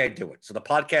 That's why I do it. So the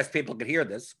podcast people can hear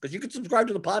this because you can subscribe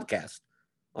to the podcast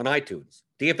on iTunes.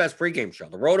 DFS pregame show.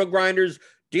 The Roto Grinders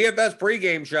DFS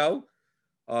pregame show.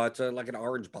 It's like an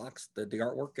orange box that the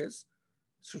artwork is.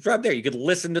 Subscribe there. You can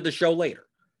listen to the show later.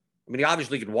 I mean,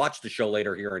 obviously you can watch the show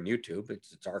later here on YouTube.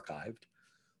 It's archived.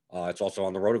 It's also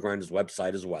on the Roto Grinders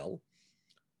website as well.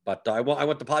 But I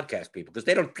want the podcast people because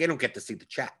they don't get to see the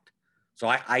chat. So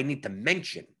I need to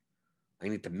mention all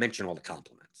the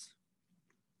compliments.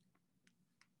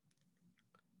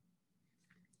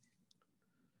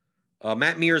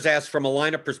 Matt Mears asks, from a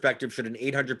lineup perspective, should an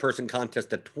 800-person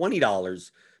contest at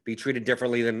 $20 be treated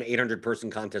differently than an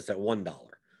 800-person contest at $1?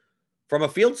 From a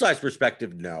field size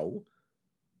perspective, no.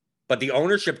 But the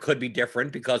ownership could be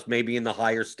different because maybe in the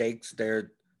higher stakes,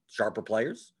 they're sharper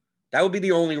players. That would be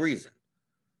the only reason.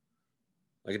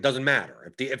 Like, it doesn't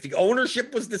matter. If the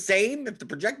ownership was the same, if the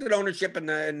projected ownership and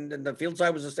the field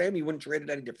size was the same, you wouldn't trade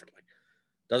it any differently.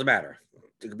 Doesn't matter.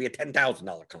 It could be a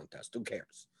 $10,000 contest. Who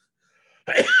cares?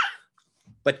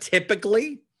 But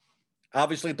typically,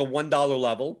 obviously at the $1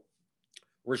 level,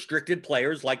 restricted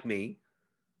players like me,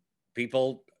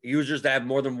 users that have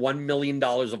more than $1 million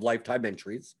of lifetime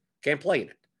entries, can't play in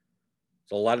it.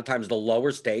 So a lot of times the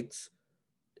lower stakes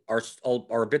are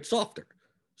a bit softer.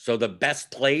 So the best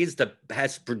plays, the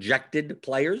best projected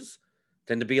players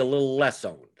tend to be a little less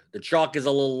owned. The chalk is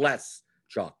a little less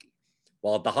chalky.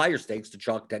 While at the higher stakes, the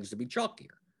chalk tends to be chalkier.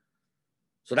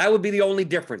 So that would be the only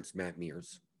difference, Matt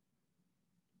Mears.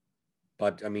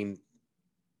 But I mean,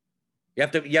 you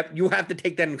have to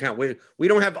take that into account. We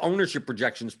don't have ownership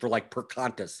projections for like per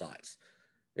contest size.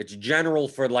 It's general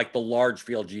for like the large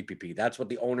field GPP. That's what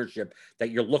the ownership that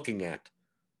you're looking at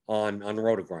on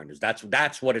Roto Grinders.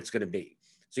 That's what it's going to be.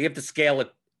 So you have to scale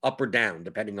it up or down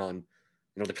depending on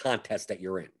the contest that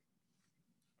you're in.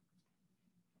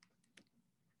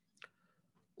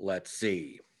 Let's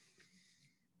see.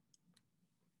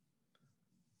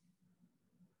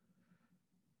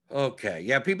 Okay.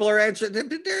 Yeah, people are answering.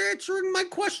 They're answering my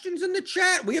questions in the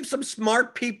chat. We have some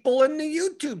smart people in the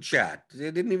YouTube chat.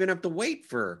 They didn't even have to wait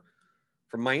for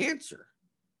my answer.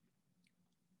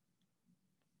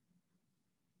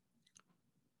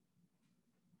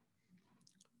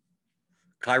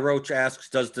 Kai Roach asks,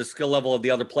 does the skill level of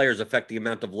the other players affect the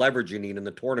amount of leverage you need in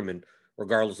the tournament,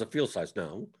 regardless of field size?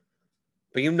 No.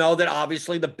 But you know that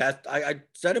obviously the best, I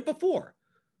said it before.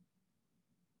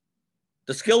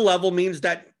 The skill level means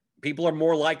that people are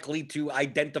more likely to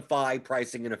identify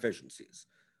pricing inefficiencies.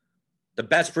 The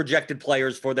best projected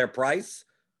players for their price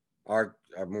are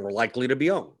more likely to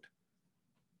be owned.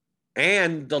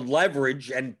 And the leverage,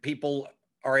 and people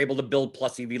are able to build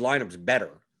plus EV lineups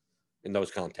better in those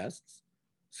contests.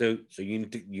 So you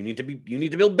need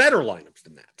to build better lineups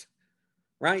than that,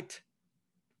 right?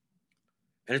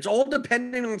 And it's all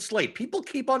depending on slate. People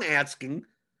keep on asking,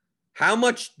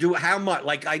 there's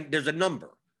a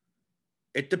number.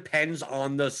 It depends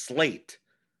on the slate.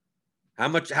 How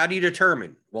do you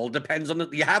determine? Well, it depends on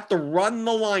you have to run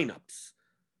the lineups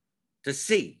to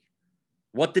see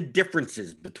what the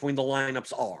differences between the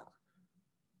lineups are.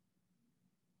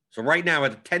 So right now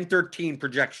at 10-13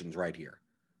 projections right here.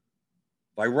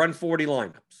 If I run 40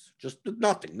 lineups, just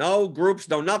nothing, no groups,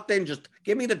 no nothing, just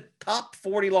give me the top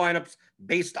 40 lineups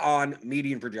based on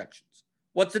median projections.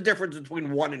 What's the difference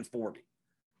between 1 and 40?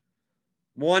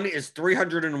 1 is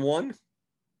 301.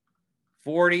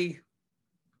 40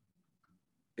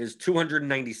 is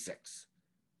 296.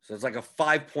 So it's like a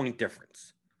 5-point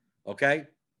difference. Okay?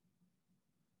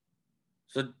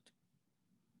 So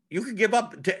you could give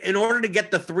up in order to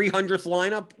get the 300th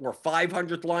lineup or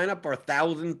 500th lineup or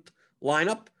 1,000th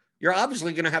lineup, you're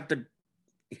obviously going to have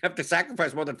to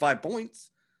sacrifice more than 5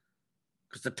 points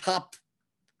because the top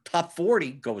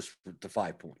 40 goes to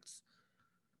 5 points.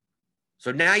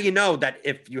 So now you know that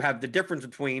if you have the difference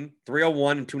between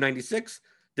 301 and 296,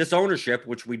 this ownership,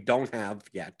 which we don't have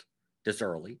yet this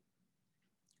early,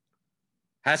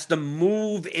 has to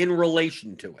move in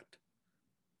relation to it.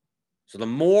 So the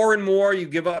more and more you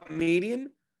give up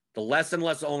median, the less and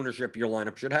less ownership your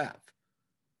lineup should have.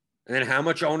 And then how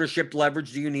much ownership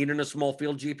leverage do you need in a small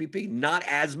field GPP? Not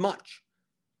as much.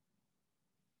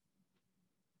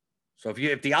 So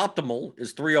if the optimal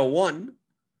is 301 and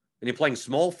you're playing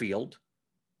small field,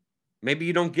 maybe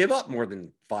you don't give up more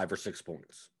than 5 or 6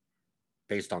 points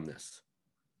based on this.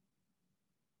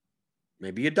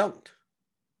 Maybe you don't.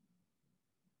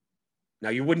 Now,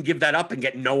 you wouldn't give that up and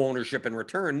get no ownership in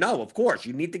return. No, of course,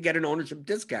 you need to get an ownership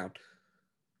discount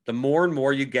the more and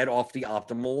more you get off the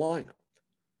optimal lineup.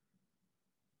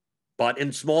 But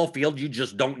in small field, you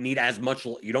just don't need as much.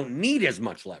 You don't need as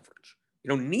much leverage. You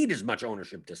don't need as much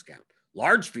ownership discount.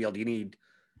 Large field, you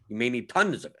may need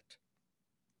tons of it.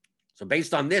 So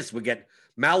based on this, we get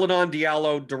Maledon,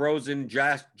 Diallo, DeRozan,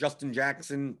 Justin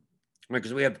Jackson,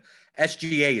 because we have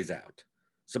SGA is out.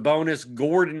 Sabonis,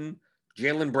 Gordon,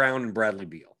 Jaylen Brown, and Bradley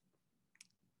Beal.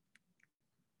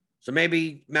 So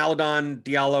maybe Maledon,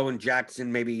 Diallo, and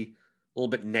Jackson maybe a little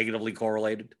bit negatively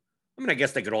correlated. I mean, I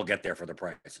guess they could all get there for the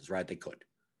prices, right? They could.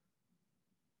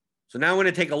 So now I'm going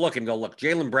to take a look and go, look,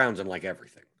 Jaylen Brown's in like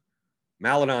everything.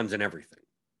 Maledon's in everything.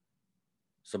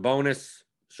 Sabonis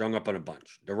showing up on a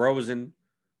bunch. DeRozan,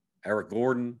 Eric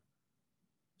Gordon.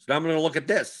 So now I'm going to look at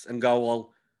this and go,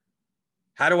 well,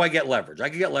 how do I get leverage? I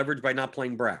can get leverage by not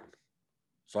playing Brown.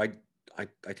 So I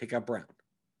take out Brown.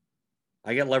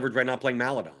 I get leverage by not playing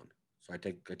Maledon. So I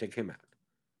take him out.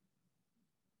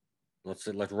 Let's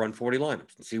run 40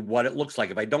 lineups and see what it looks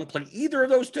like if I don't play either of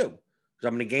those two. Because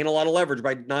I'm going to gain a lot of leverage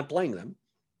by not playing them.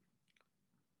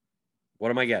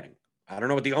 What am I getting? I don't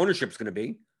know what the ownership's going to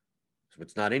be. So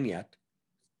it's not in yet.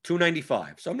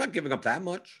 295. So I'm not giving up that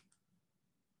much.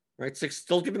 Right?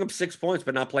 Still giving up 6 points,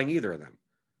 but not playing either of them.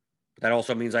 But that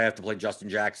also means I have to play Justin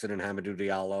Jackson and Hamidou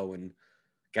Diallo and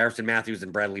Garrison Matthews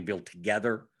and Bradley Beal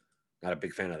together. Not a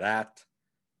big fan of that.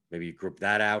 Maybe you group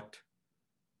that out.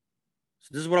 So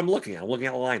this is what I'm looking at. I'm looking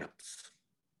at lineups.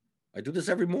 I do this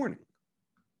every morning.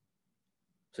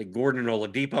 Say Gordon and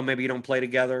Oladipo, maybe you don't play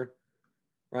together,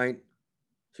 right?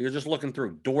 So you're just looking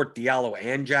through Dort, Diallo,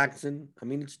 and Jackson. I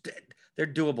mean, they're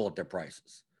doable at their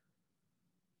prices.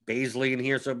 Baisley in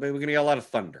here, so we're going to get a lot of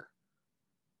Thunder.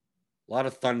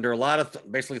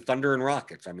 Basically Thunder and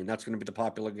Rockets. I mean, that's going to be the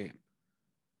popular game.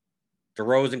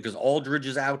 DeRozan, because Aldridge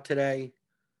is out today.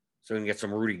 So we can get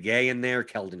some Rudy Gay in there,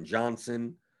 Keldon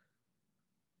Johnson.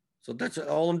 So that's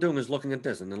all I'm doing is looking at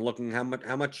this and then looking how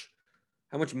much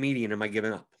median am I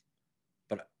giving up?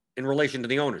 But in relation to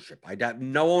the ownership, I have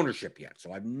no ownership yet, so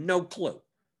I have no clue.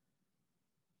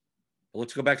 But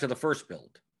let's go back to the first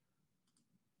build.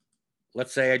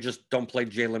 Let's say I just don't play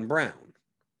Jaylen Brown,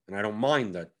 and I don't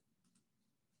mind the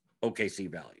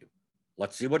OKC value.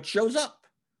 Let's see what shows up.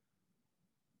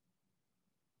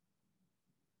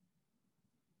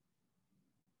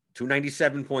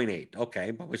 $297.8.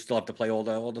 Okay, but we still have to play all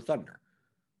the Thunder.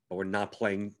 But we're not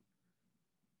playing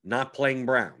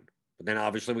Brown. But then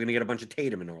obviously we're going to get a bunch of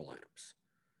Tatum in our lineups.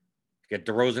 Get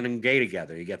DeRozan and Gay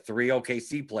together. You get 3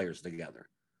 OKC players together.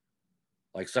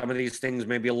 Like some of these things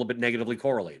may be a little bit negatively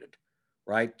correlated,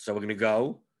 right? So we're going to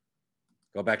go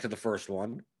back to the first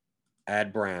one,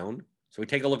 add Brown. So we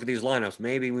take a look at these lineups.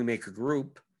 Maybe we make a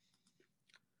group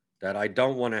that I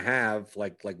don't want to have,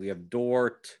 like we have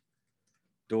Dort,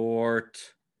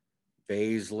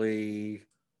 Baisley,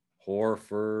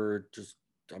 Horford,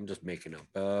 I'm just making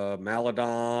up.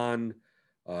 Maledon,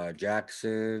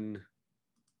 Jackson,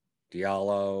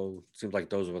 Diallo. Seems like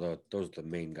those are the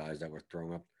main guys that were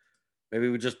thrown up. Maybe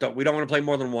we don't want to play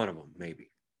more than one of them,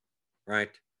 maybe.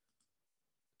 Right?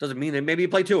 Doesn't mean that maybe you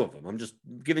play 2 of them. I'm just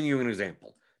giving you an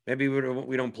example. Maybe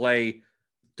we don't play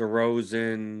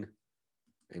DeRozan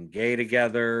and Gay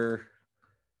together.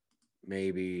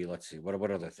 Maybe, let's see,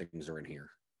 what other things are in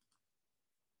here?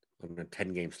 On a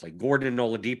 10-game slate. Gordon and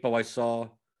Oladipo I saw.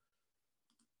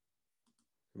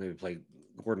 Maybe play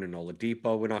Gordon and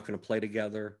Oladipo. We're not going to play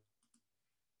together.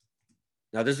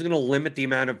 Now, this is going to limit the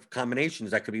amount of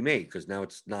combinations that could be made because now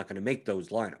it's not going to make those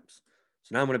lineups.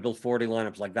 So now I'm going to build 40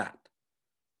 lineups like that.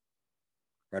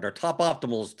 Right, our top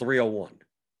optimal is 301.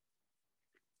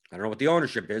 I don't know what the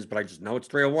ownership is, but I just know it's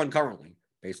 301 currently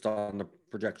based on the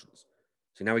projections.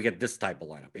 So now we get this type of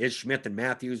lineup. Ish Smith and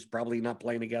Matthews probably not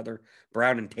playing together.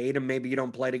 Brown and Tatum, maybe you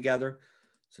don't play together.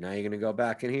 So now you're going to go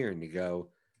back in here and you go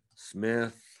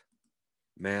Smith,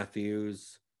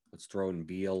 Matthews. Let's throw in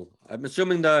Beal. I'm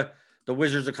assuming the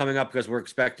Wizards are coming up because we're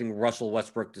expecting Russell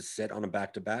Westbrook to sit on a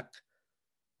back-to-back.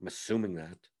 I'm assuming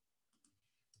that.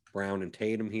 Brown and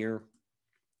Tatum here.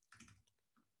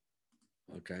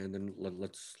 Okay, and then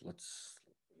let's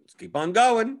keep on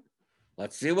going.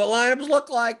 Let's see what lineups look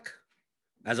like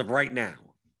as of right now,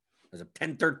 as of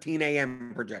 10:13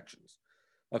 a.m. projections.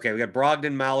 Okay, we got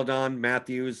Brogdon, Maledon,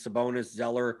 Matthews, Sabonis,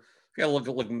 Zeller. Okay,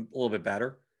 looking a little bit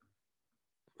better.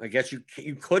 I guess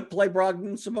you could play Brogdon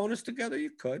and Sabonis together.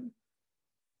 You could.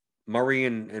 Murray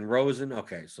and Rosen.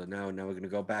 Okay, so now we're going to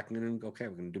go back and okay,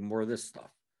 we're going to do more of this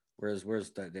stuff. Where's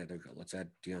that? There we go. Let's add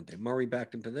Dejounte Murray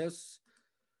back into this.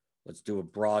 Let's do a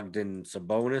Brogdon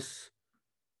Sabonis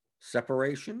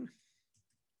separation.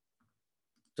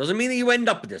 Doesn't mean that you end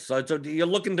up with this. So you're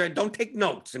looking to, don't take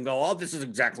notes and go, oh, this is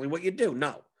exactly what you do.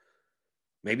 No.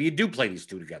 Maybe you do play these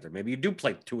two together. Maybe you do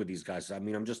play two of these guys. I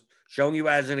mean, I'm just showing you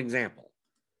as an example.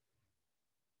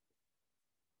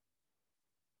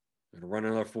 I'm going to run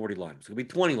another 40 lineups. It's going to be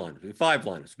 20 lineups. It's going to be 5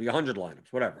 lineups. It's going to be 100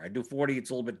 lineups, whatever. I do 40. It's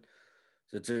a little bit,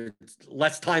 it's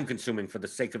less time consuming for the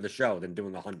sake of the show than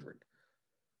doing 100.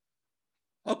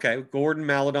 Okay, Gordon,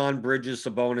 Maledon, Bridges,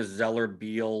 Sabonis, Zeller,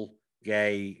 Beal,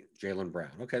 Gay, Jaylen Brown.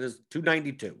 Okay, there's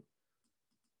 292.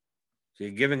 So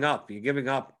you're giving up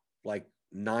like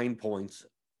 9 points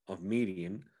of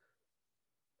median.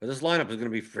 But this lineup is going to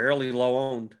be fairly low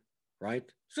owned, right?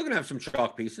 Still going to have some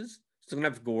chalk pieces. Still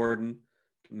going to have Gordon,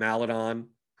 Maledon.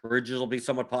 Bridges will be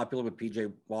somewhat popular with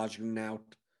PJ Washington out.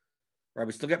 Right,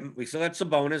 we still got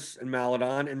Sabonis and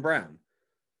Maledon and Brown.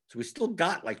 So we still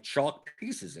got like chalk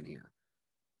pieces in here.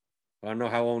 I don't know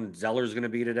how owned Zeller's going to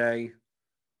be today.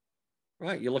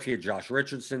 Right, you look at Josh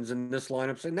Richardson's in this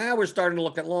lineup. So now we're starting to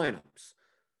look at lineups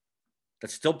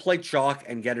that still play chalk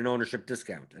and get an ownership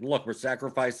discount. And look, we're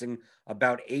sacrificing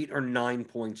about 8 or 9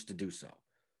 points to do so.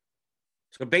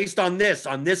 So based on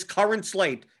this current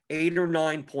slate, 8 or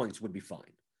 9 points would be fine,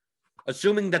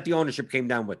 assuming that the ownership came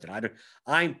down with it.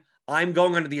 I'm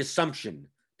going under the assumption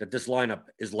that this lineup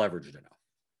is leveraged enough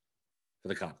for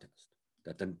the contest.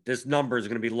 That this number is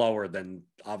going to be lower than,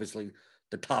 obviously,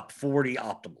 the top 40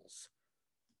 optimals.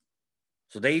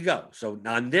 So there you go. So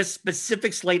on this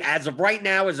specific slate, as of right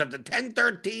now, as of the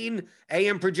 10:13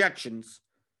 a.m. projections,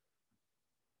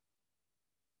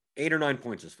 8 or 9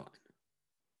 points is fine.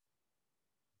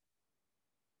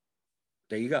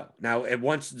 There you go. Now,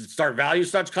 once the value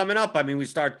starts coming up, I mean, we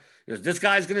start, this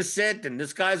guy's going to sit and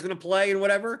this guy's going to play and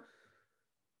whatever.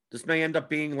 This may end up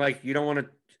being like, you don't want to,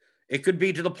 it could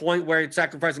be to the point where it's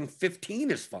sacrificing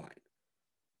 15 is fine.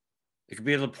 It could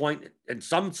be to the point in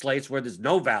some slates where there's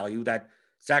no value that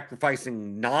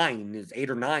sacrificing 8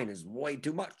 or 9 is way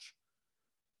too much.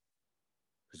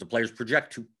 Because the players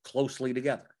project too closely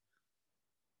together.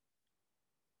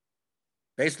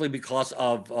 Basically because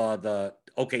of the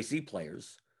OKC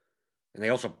players. And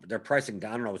they're pricing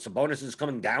down. I don't know. Sabonis is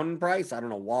coming down in price. I don't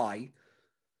know why.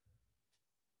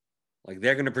 Like,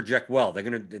 they're going to project well.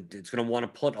 It's going to want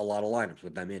to put a lot of lineups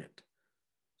with them in it.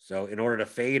 So in order to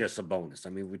fade a Sabonis,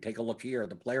 I mean, we take a look here at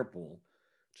the player pool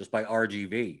just by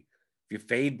RGV. If you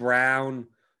fade Brown,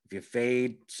 if you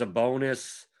fade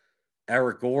Sabonis,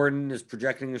 Eric Gordon is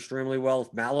projecting extremely well.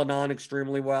 Maledon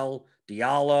extremely well.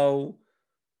 Diallo,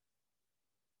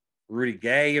 Rudy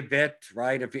Gay a bit,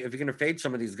 right? If you're going to fade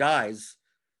some of these guys,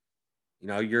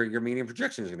 your median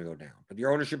projection is going to go down. But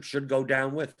your ownership should go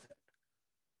down with it.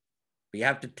 But you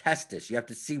have to test this. You have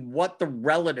to see what the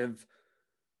relative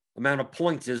amount of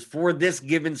points is for this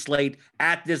given slate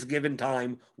at this given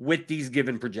time with these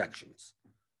given projections.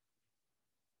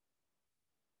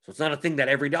 So it's not a thing that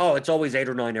every day, it's always 8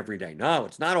 or 9 every day. No,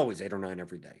 it's not always 8 or 9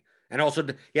 every day. And also,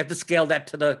 you have to scale that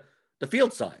to the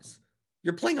field size.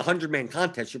 You're playing a 100-man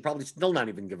contest. You're probably still not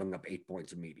even giving up 8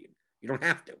 points of median. You don't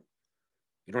have to.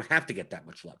 You don't have to get that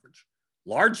much leverage.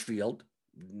 Large field,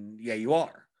 yeah, you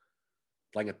are.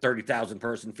 Playing a 30,000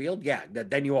 person field, yeah,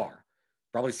 then you are.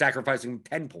 Probably sacrificing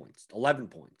 10 points, 11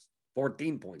 points,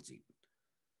 14 points even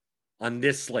on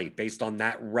this slate based on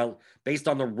based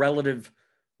on the relative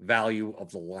value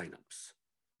of the lineups.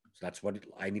 So that's what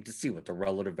I need to see, what the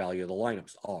relative value of the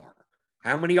lineups are.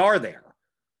 How many are there?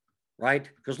 Right?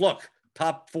 Because look,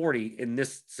 top 40 in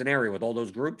this scenario with all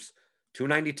those groups,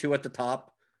 292 at the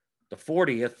top. The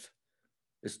 40th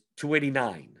is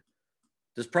 289.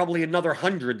 There's probably another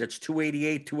 100 that's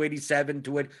 288,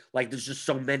 287, there's just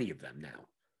so many of them now.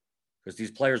 Because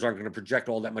these players aren't going to project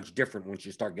all that much different once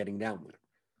you start getting down with them.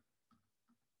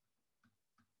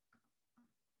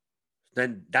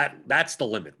 Then that's the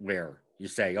limit where you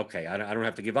say, okay, I don't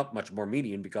have to give up much more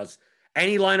median because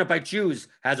any lineup I choose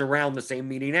has around the same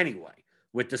median anyway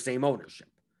with the same ownership.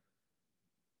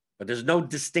 But there's no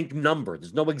distinct number.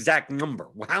 There's no exact number.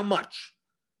 How much?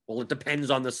 Well, it depends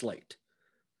on the slate.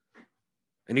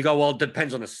 And you go, well, it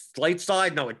depends on the slate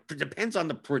side. No, it depends on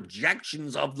the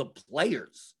projections of the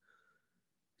players.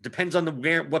 It depends on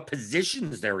what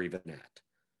positions they're even at.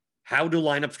 How do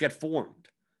lineups get formed?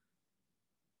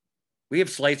 We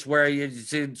have slates where you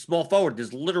see small forward,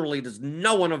 there's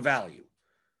no one of value.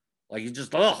 Like you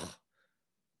just,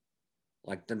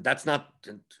 like that's not,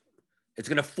 it's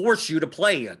going to force you to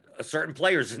play a certain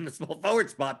players in the small forward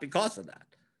spot because of that.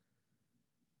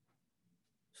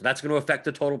 So that's going to affect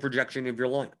the total projection of your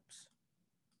lineups.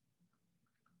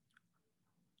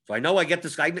 So I know I get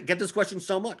this question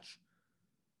so much.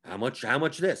 How much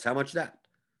this? How much that?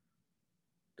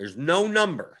 There's no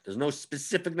number. There's no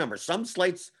specific number. Some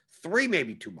slates, 3 may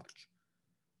be too much.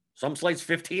 Some slates,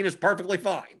 15 is perfectly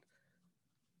fine.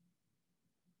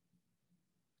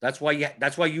 That's why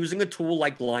using a tool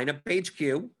like Lineup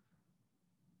HQ,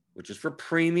 which is for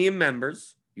premium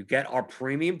members, you get our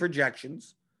premium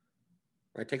projections.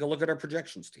 Right? Take a look at our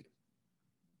projections team.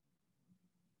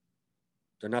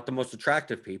 They're not the most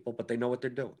attractive people, but they know what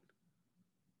they're doing.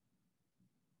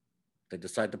 They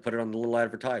decide to put it on the little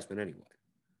advertisement anyway.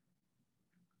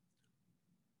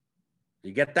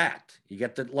 You get that. You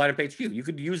get the Lineup HQ. You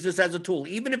could use this as a tool,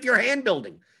 even if you're hand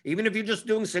building, even if you're just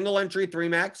doing single entry 3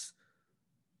 max.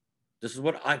 This is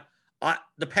what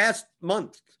the past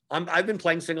month, I've been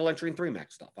playing single entry and 3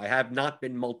 max stuff. I have not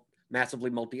been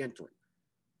massively multi-entering.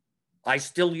 I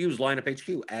still use Lineup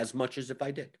HQ as much as if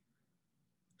I did.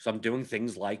 So I'm doing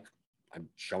things like I'm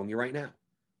showing you right now.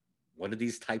 What do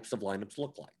these types of lineups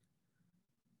look like?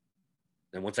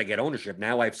 And once I get ownership,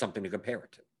 now I have something to compare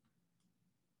it to.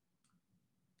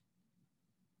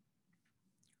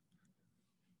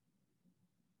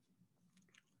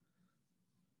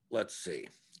 Let's see.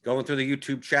 Going through the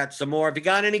YouTube chat some more. If you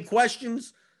got any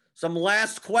questions, some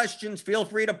last questions, feel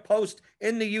free to post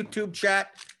in the YouTube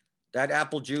chat. That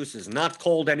apple juice is not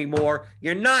cold anymore.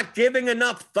 You're not giving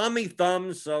enough thummy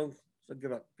thumbs, so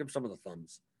give some of the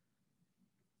thumbs.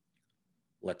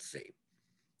 Let's see.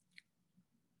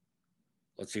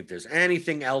 Let's see if there's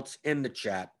anything else in the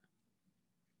chat.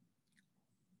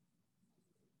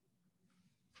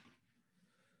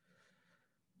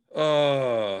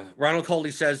 Ronald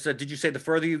Coley says, did you say the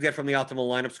further you get from the optimal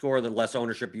lineup score, the less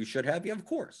ownership you should have? Yeah, of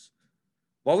course.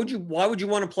 Why would you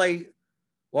want to play?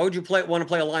 Why would you want to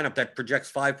play a lineup that projects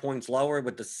 5 points lower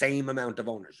with the same amount of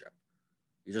ownership?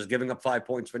 You're just giving up 5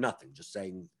 points for nothing. Just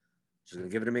going to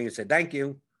give it to me and say, thank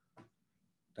you.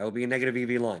 That would be a negative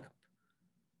EV lineup.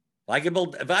 If I could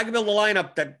build a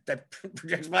lineup that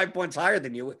projects 5 points higher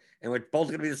than you and we're both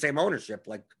going to be the same ownership,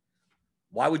 like,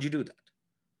 why would you do that?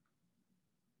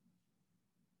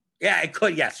 Yeah, it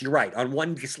could. Yes, you're right. On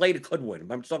one slate, it could win.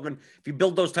 But I'm talking, if you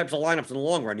build those types of lineups in the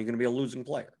long run, you're going to be a losing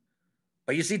player.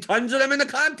 But you see tons of them in the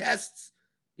contests.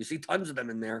 You see tons of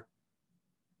them in there.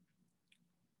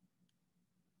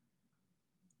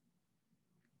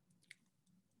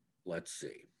 Let's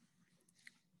see.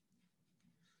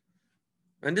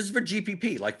 And this is for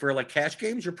GPP. Like for like cash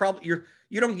games, you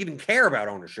don't even care about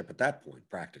ownership at that point,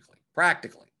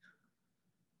 practically.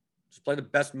 Just play the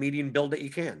best median build that you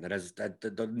can. That has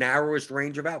the narrowest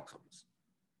range of outcomes.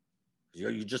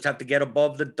 You just have to get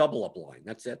above the double up line.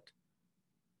 That's it.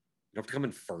 You don't have to come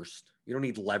in first. You don't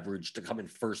need leverage to come in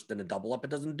first in a double up. It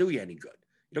doesn't do you any good.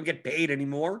 You don't get paid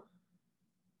anymore.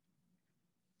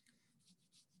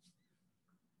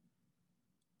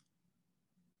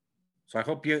 So I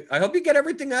hope you get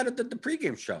everything out of the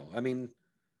pregame show. I mean,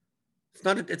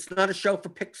 it's not a show for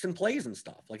picks and plays and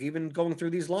stuff. Like even going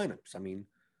through these lineups. I mean,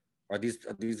 are these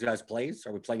guys plays?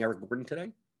 Are we playing Eric Gordon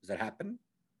today? Does that happen?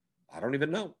 I don't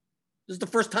even know. This is the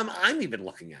first time I'm even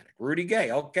looking at it. Rudy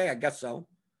Gay. Okay, I guess so.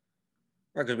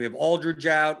 Right, because we have Aldridge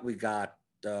out. We got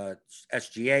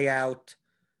SGA out.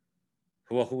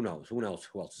 Who knows? Who else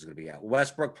is going to be out?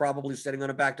 Westbrook probably sitting on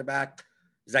a back-to-back.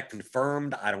 Is that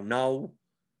confirmed? I don't know.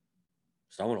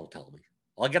 Someone will tell me.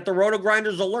 I'll get the Roto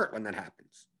Grinders alert when that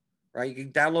happens. Right? You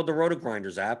can download the Roto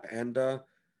Grinders app, and the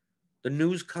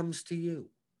news comes to you.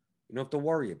 You don't have to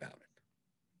worry about it.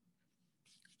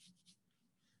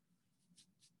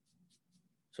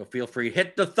 So feel free to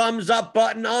hit the thumbs up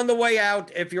button on the way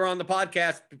out if you're on the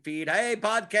podcast feed. Hey,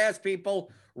 podcast people,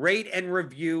 rate and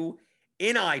review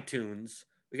in iTunes.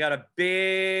 We got a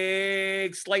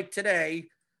big slate today.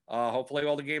 Hopefully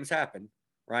all the games happen,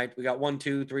 right? We got 1,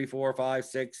 2, 3, 4, 5,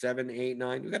 6, 7, 8,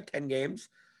 9. We got 10 games.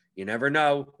 You never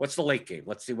know. What's the late game?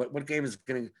 Let's see what game is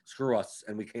going to screw us.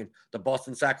 And the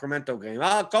Boston-Sacramento game.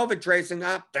 COVID tracing.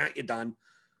 You're done,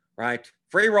 right?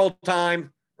 Free roll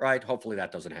time, right? Hopefully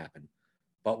that doesn't happen.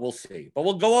 but we'll see. But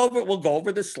we'll go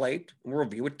over the slate and we'll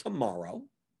review it tomorrow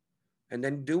and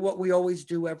then do what we always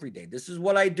do every day. This is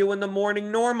what I do in the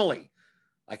morning normally.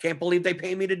 I can't believe they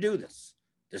pay me to do this.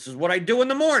 This is what I do in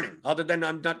the morning, other than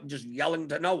I'm not just yelling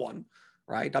to no one,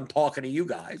 right? I'm talking to you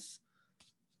guys.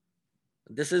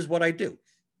 This is what I do.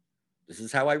 This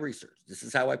is how I research. This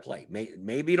is how I play.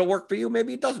 Maybe it'll work for you.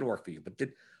 Maybe it doesn't work for you. But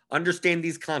understand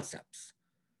these concepts.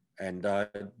 And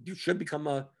you should become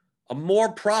a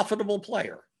more profitable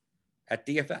player at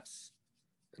DFS.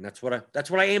 And that's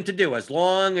what I aim to do, as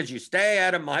long as you stay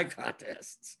out of my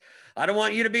contests. I don't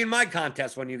want you to be in my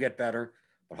contest when you get better,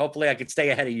 but hopefully I could stay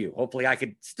ahead of you. Hopefully I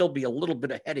could still be a little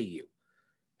bit ahead of you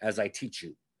as I teach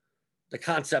you the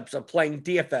concepts of playing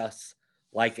DFS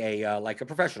like a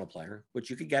professional player, which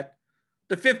you could get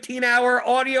the 15-hour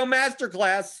audio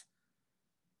masterclass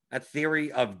at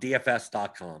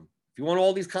theoryofdfs.com. If you want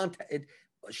all these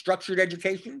structured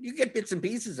education, you get bits and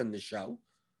pieces in this show,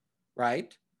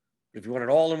 right? If you want it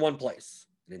all in one place,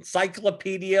 an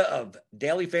encyclopedia of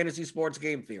daily fantasy sports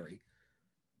game theory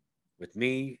with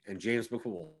me and James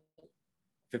McCool.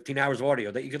 15 hours of audio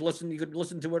that you could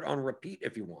listen to it on repeat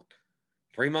if you want.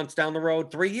 3 months down the road,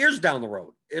 3 years down the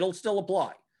road, it'll still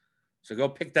apply. So go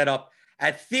pick that up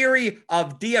at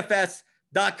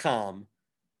theoryofdfs.com,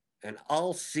 and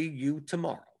I'll see you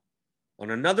tomorrow on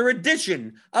another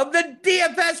edition of the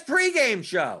DFS pregame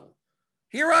show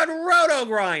here on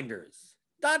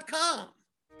RotoGrinders.com.